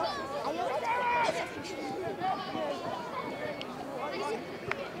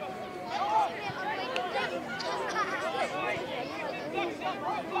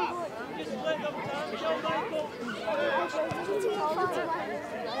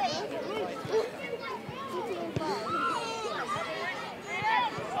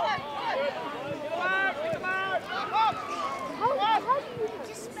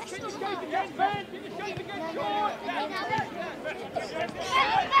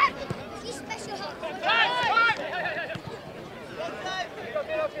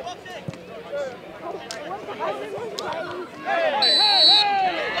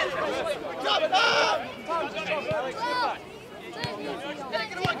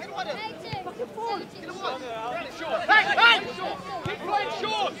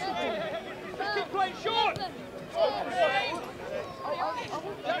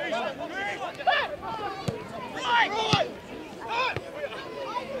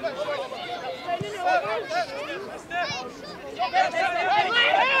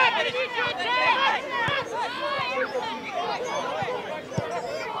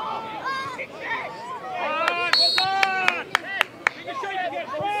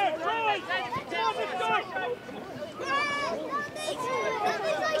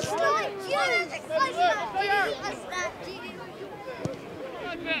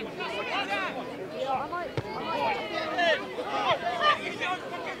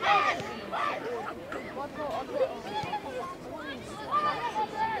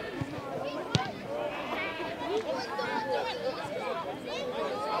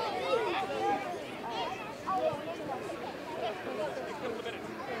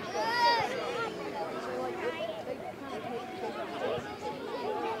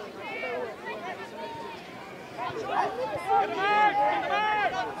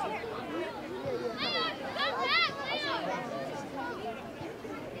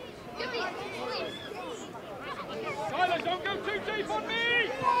 Don't go too deep on me!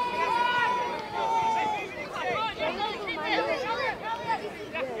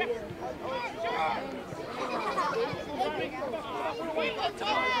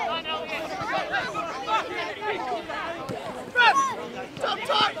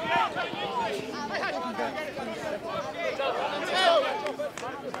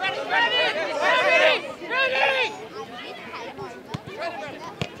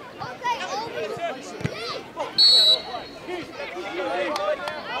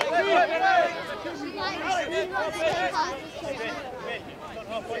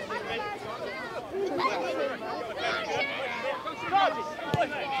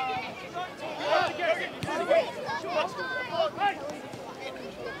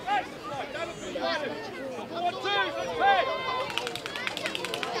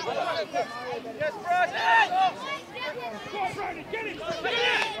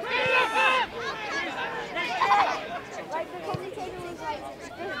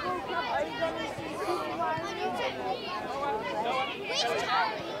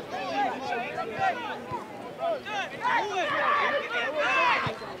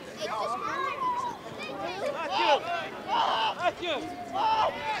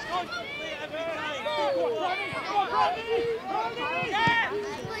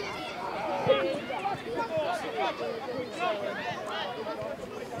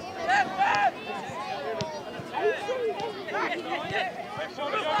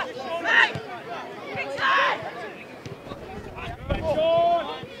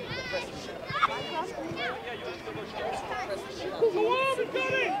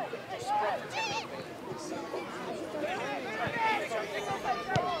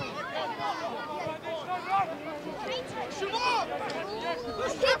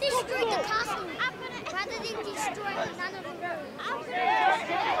 He destroyed the castle rather than destroy none of the roads.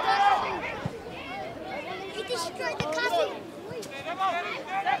 He destroyed the castle.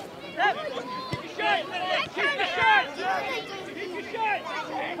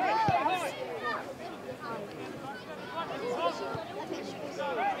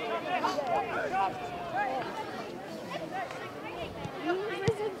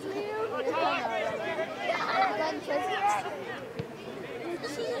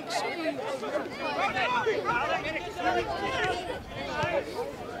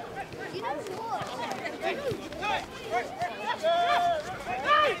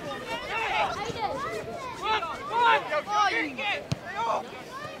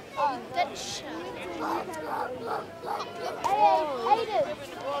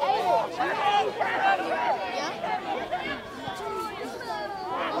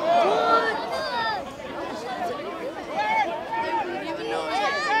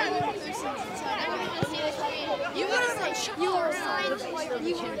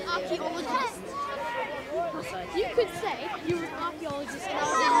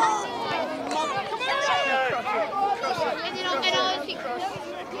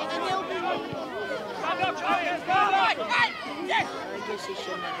 she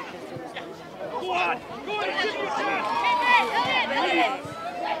shouldn't have because there was no one. Go on! Go on!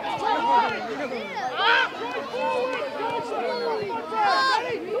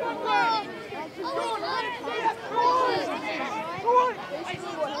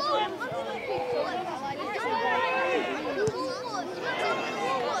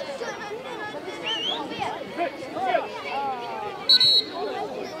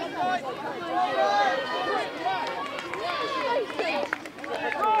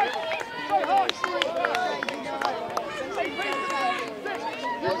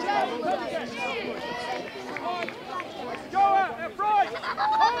 Go out, left, right!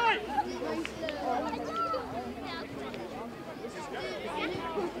 Right!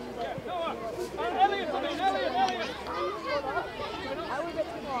 Elliot, come in, Elliot!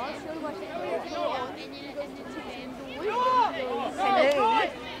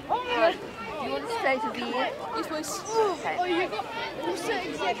 You want to stay to the end? Yes, please. Okay. Oh, you sit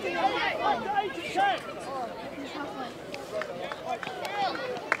exactly on that.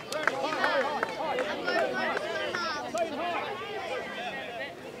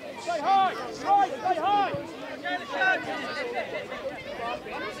 Stay high! Right, stay high!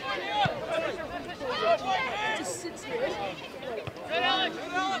 Just sits here. Good Alex,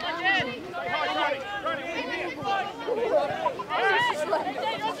 again! Stay high,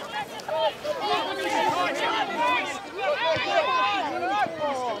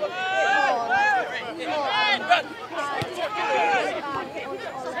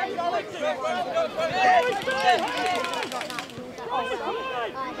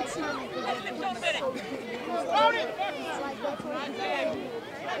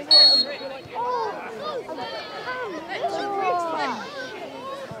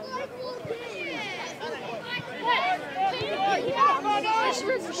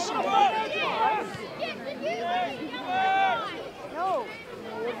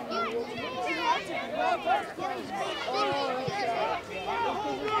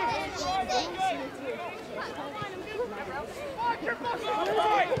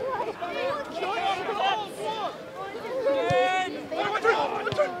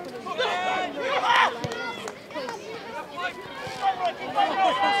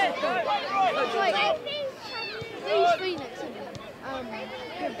 These Phoenix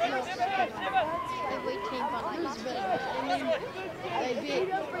every team but lose big and then they beat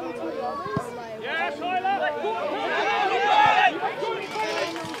Yes, Tyler!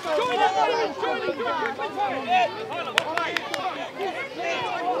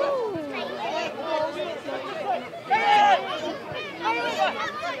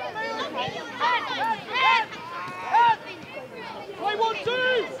 Play 1-2!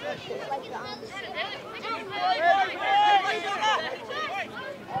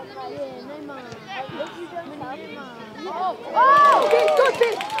 Oh, good,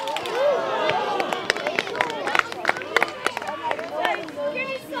 good.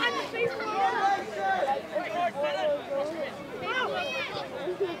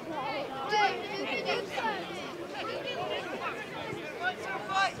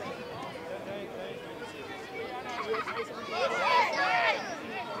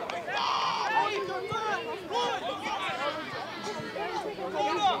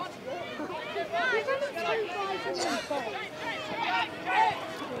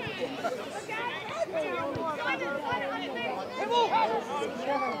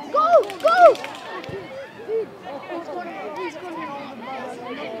 Go! Go! He's going to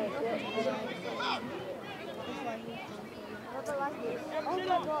oh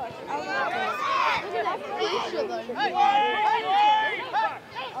my gosh.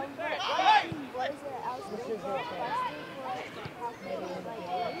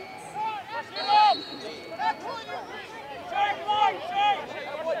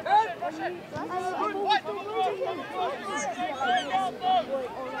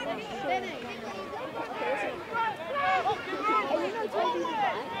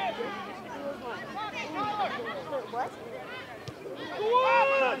 What?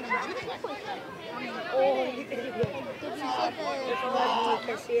 Oh, you idiot. Did you see the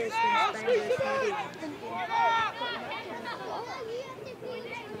cashiers from Spanish?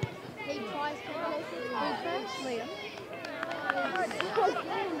 He tries to play first, Liam.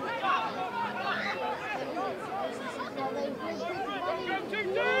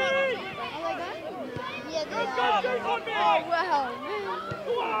 Yeah, they are. Oh, wow, man.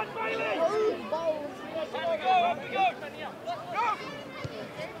 Go on, Bailey! Oh, balls. Up we go!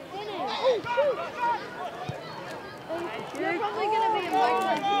 You're probably going to be a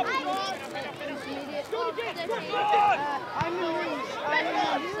micro. I'm in range.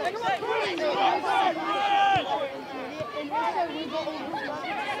 we got all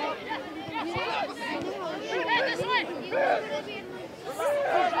this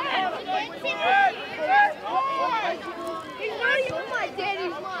my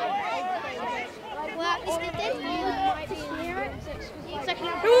daddy's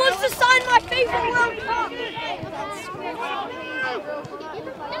who wants to sign my FIFA World Cup?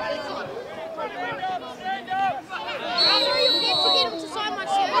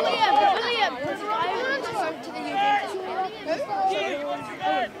 William, to the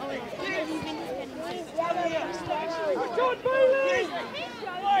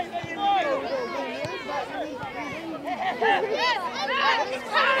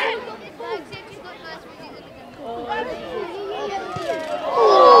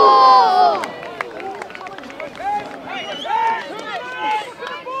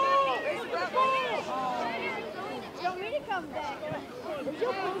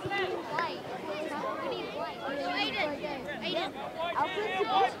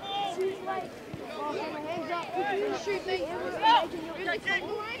shoot me. We've got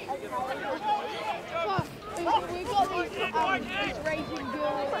these raging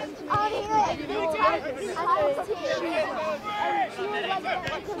girls.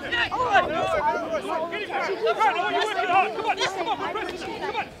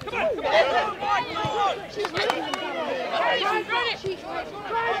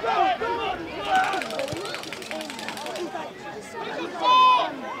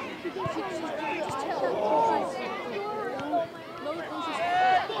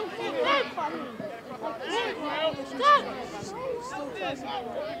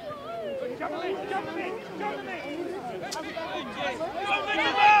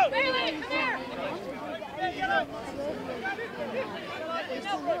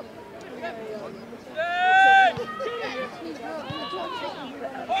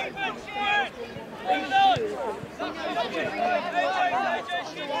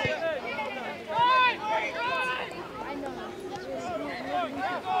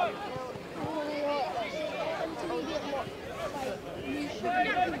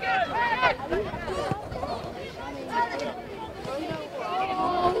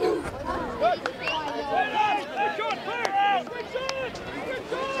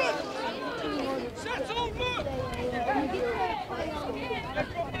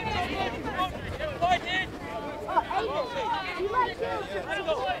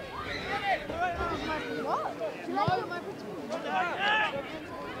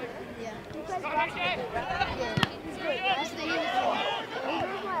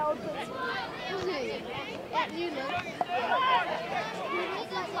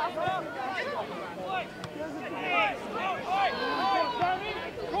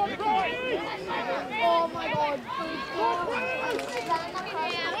 Oh my God.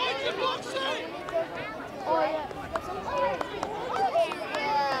 Oh yeah. Oh good.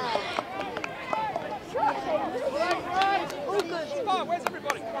 Where's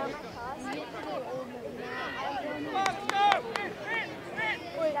everybody?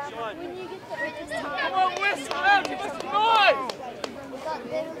 Come on, whistle out, give us some noise!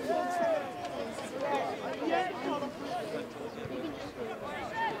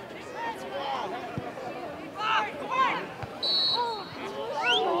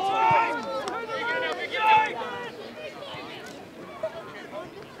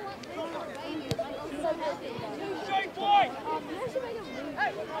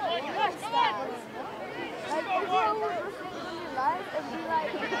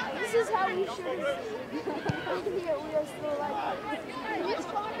 This is how we should have. Here we are still like. Which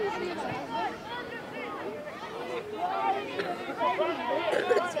part is it?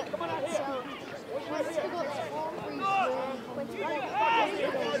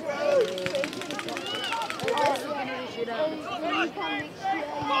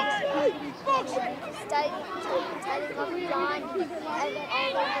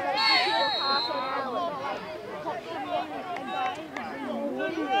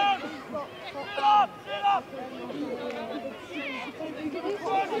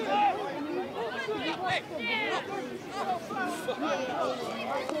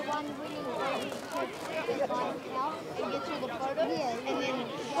 And then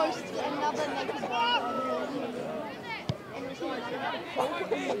post another naked one.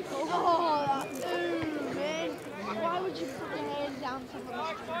 Oh, ooh, man. Why would you put your hand down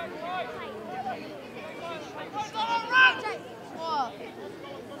someone's What?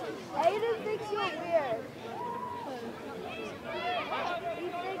 Aiden thinks you're weird. He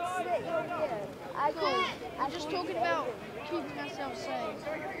thinks that you're weird. I'm just talking about keeping ourselves safe.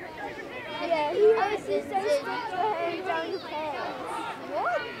 Yeah, he always says stick your hand down your pants.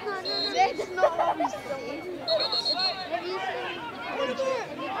 What? That's not what we said. Have you seen So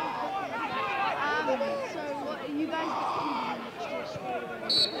what are you guys?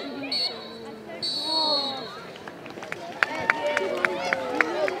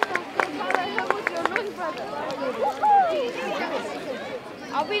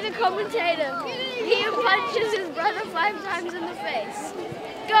 I'll be the commentator. He punches his brother 5 times in the face.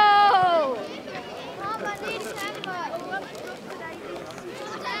 Go!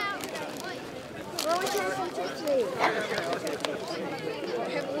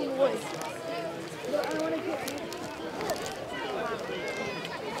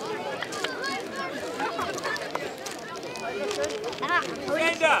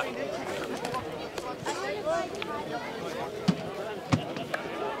 Stand up.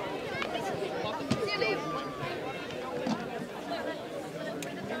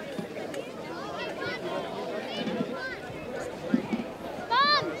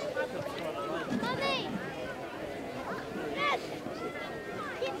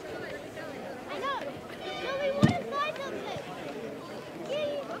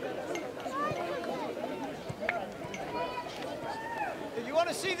 If you want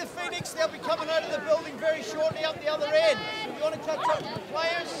to see the Phoenix, they'll be coming out of the building very shortly up the other end. So if you want to catch up with the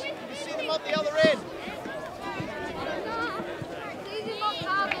players, you can see them up the other end.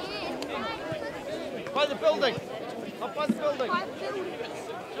 By the building. Up by the building.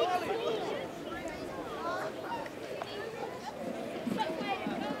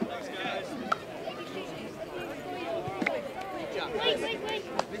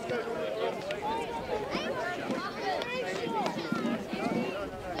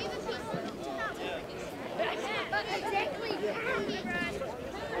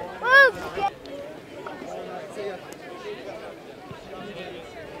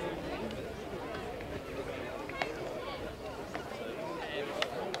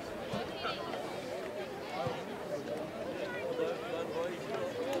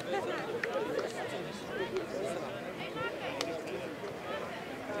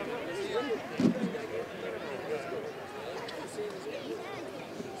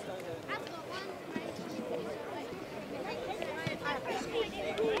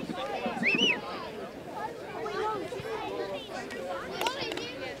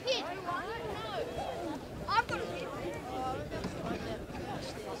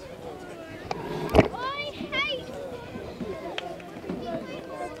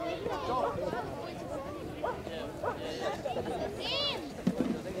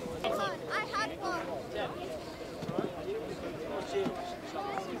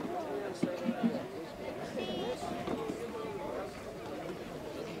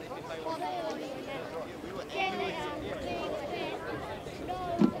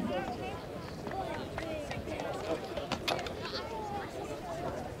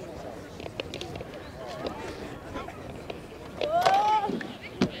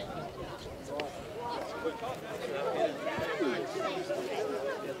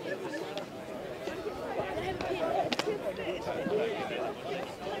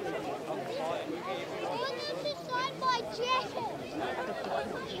 Sign my jacket.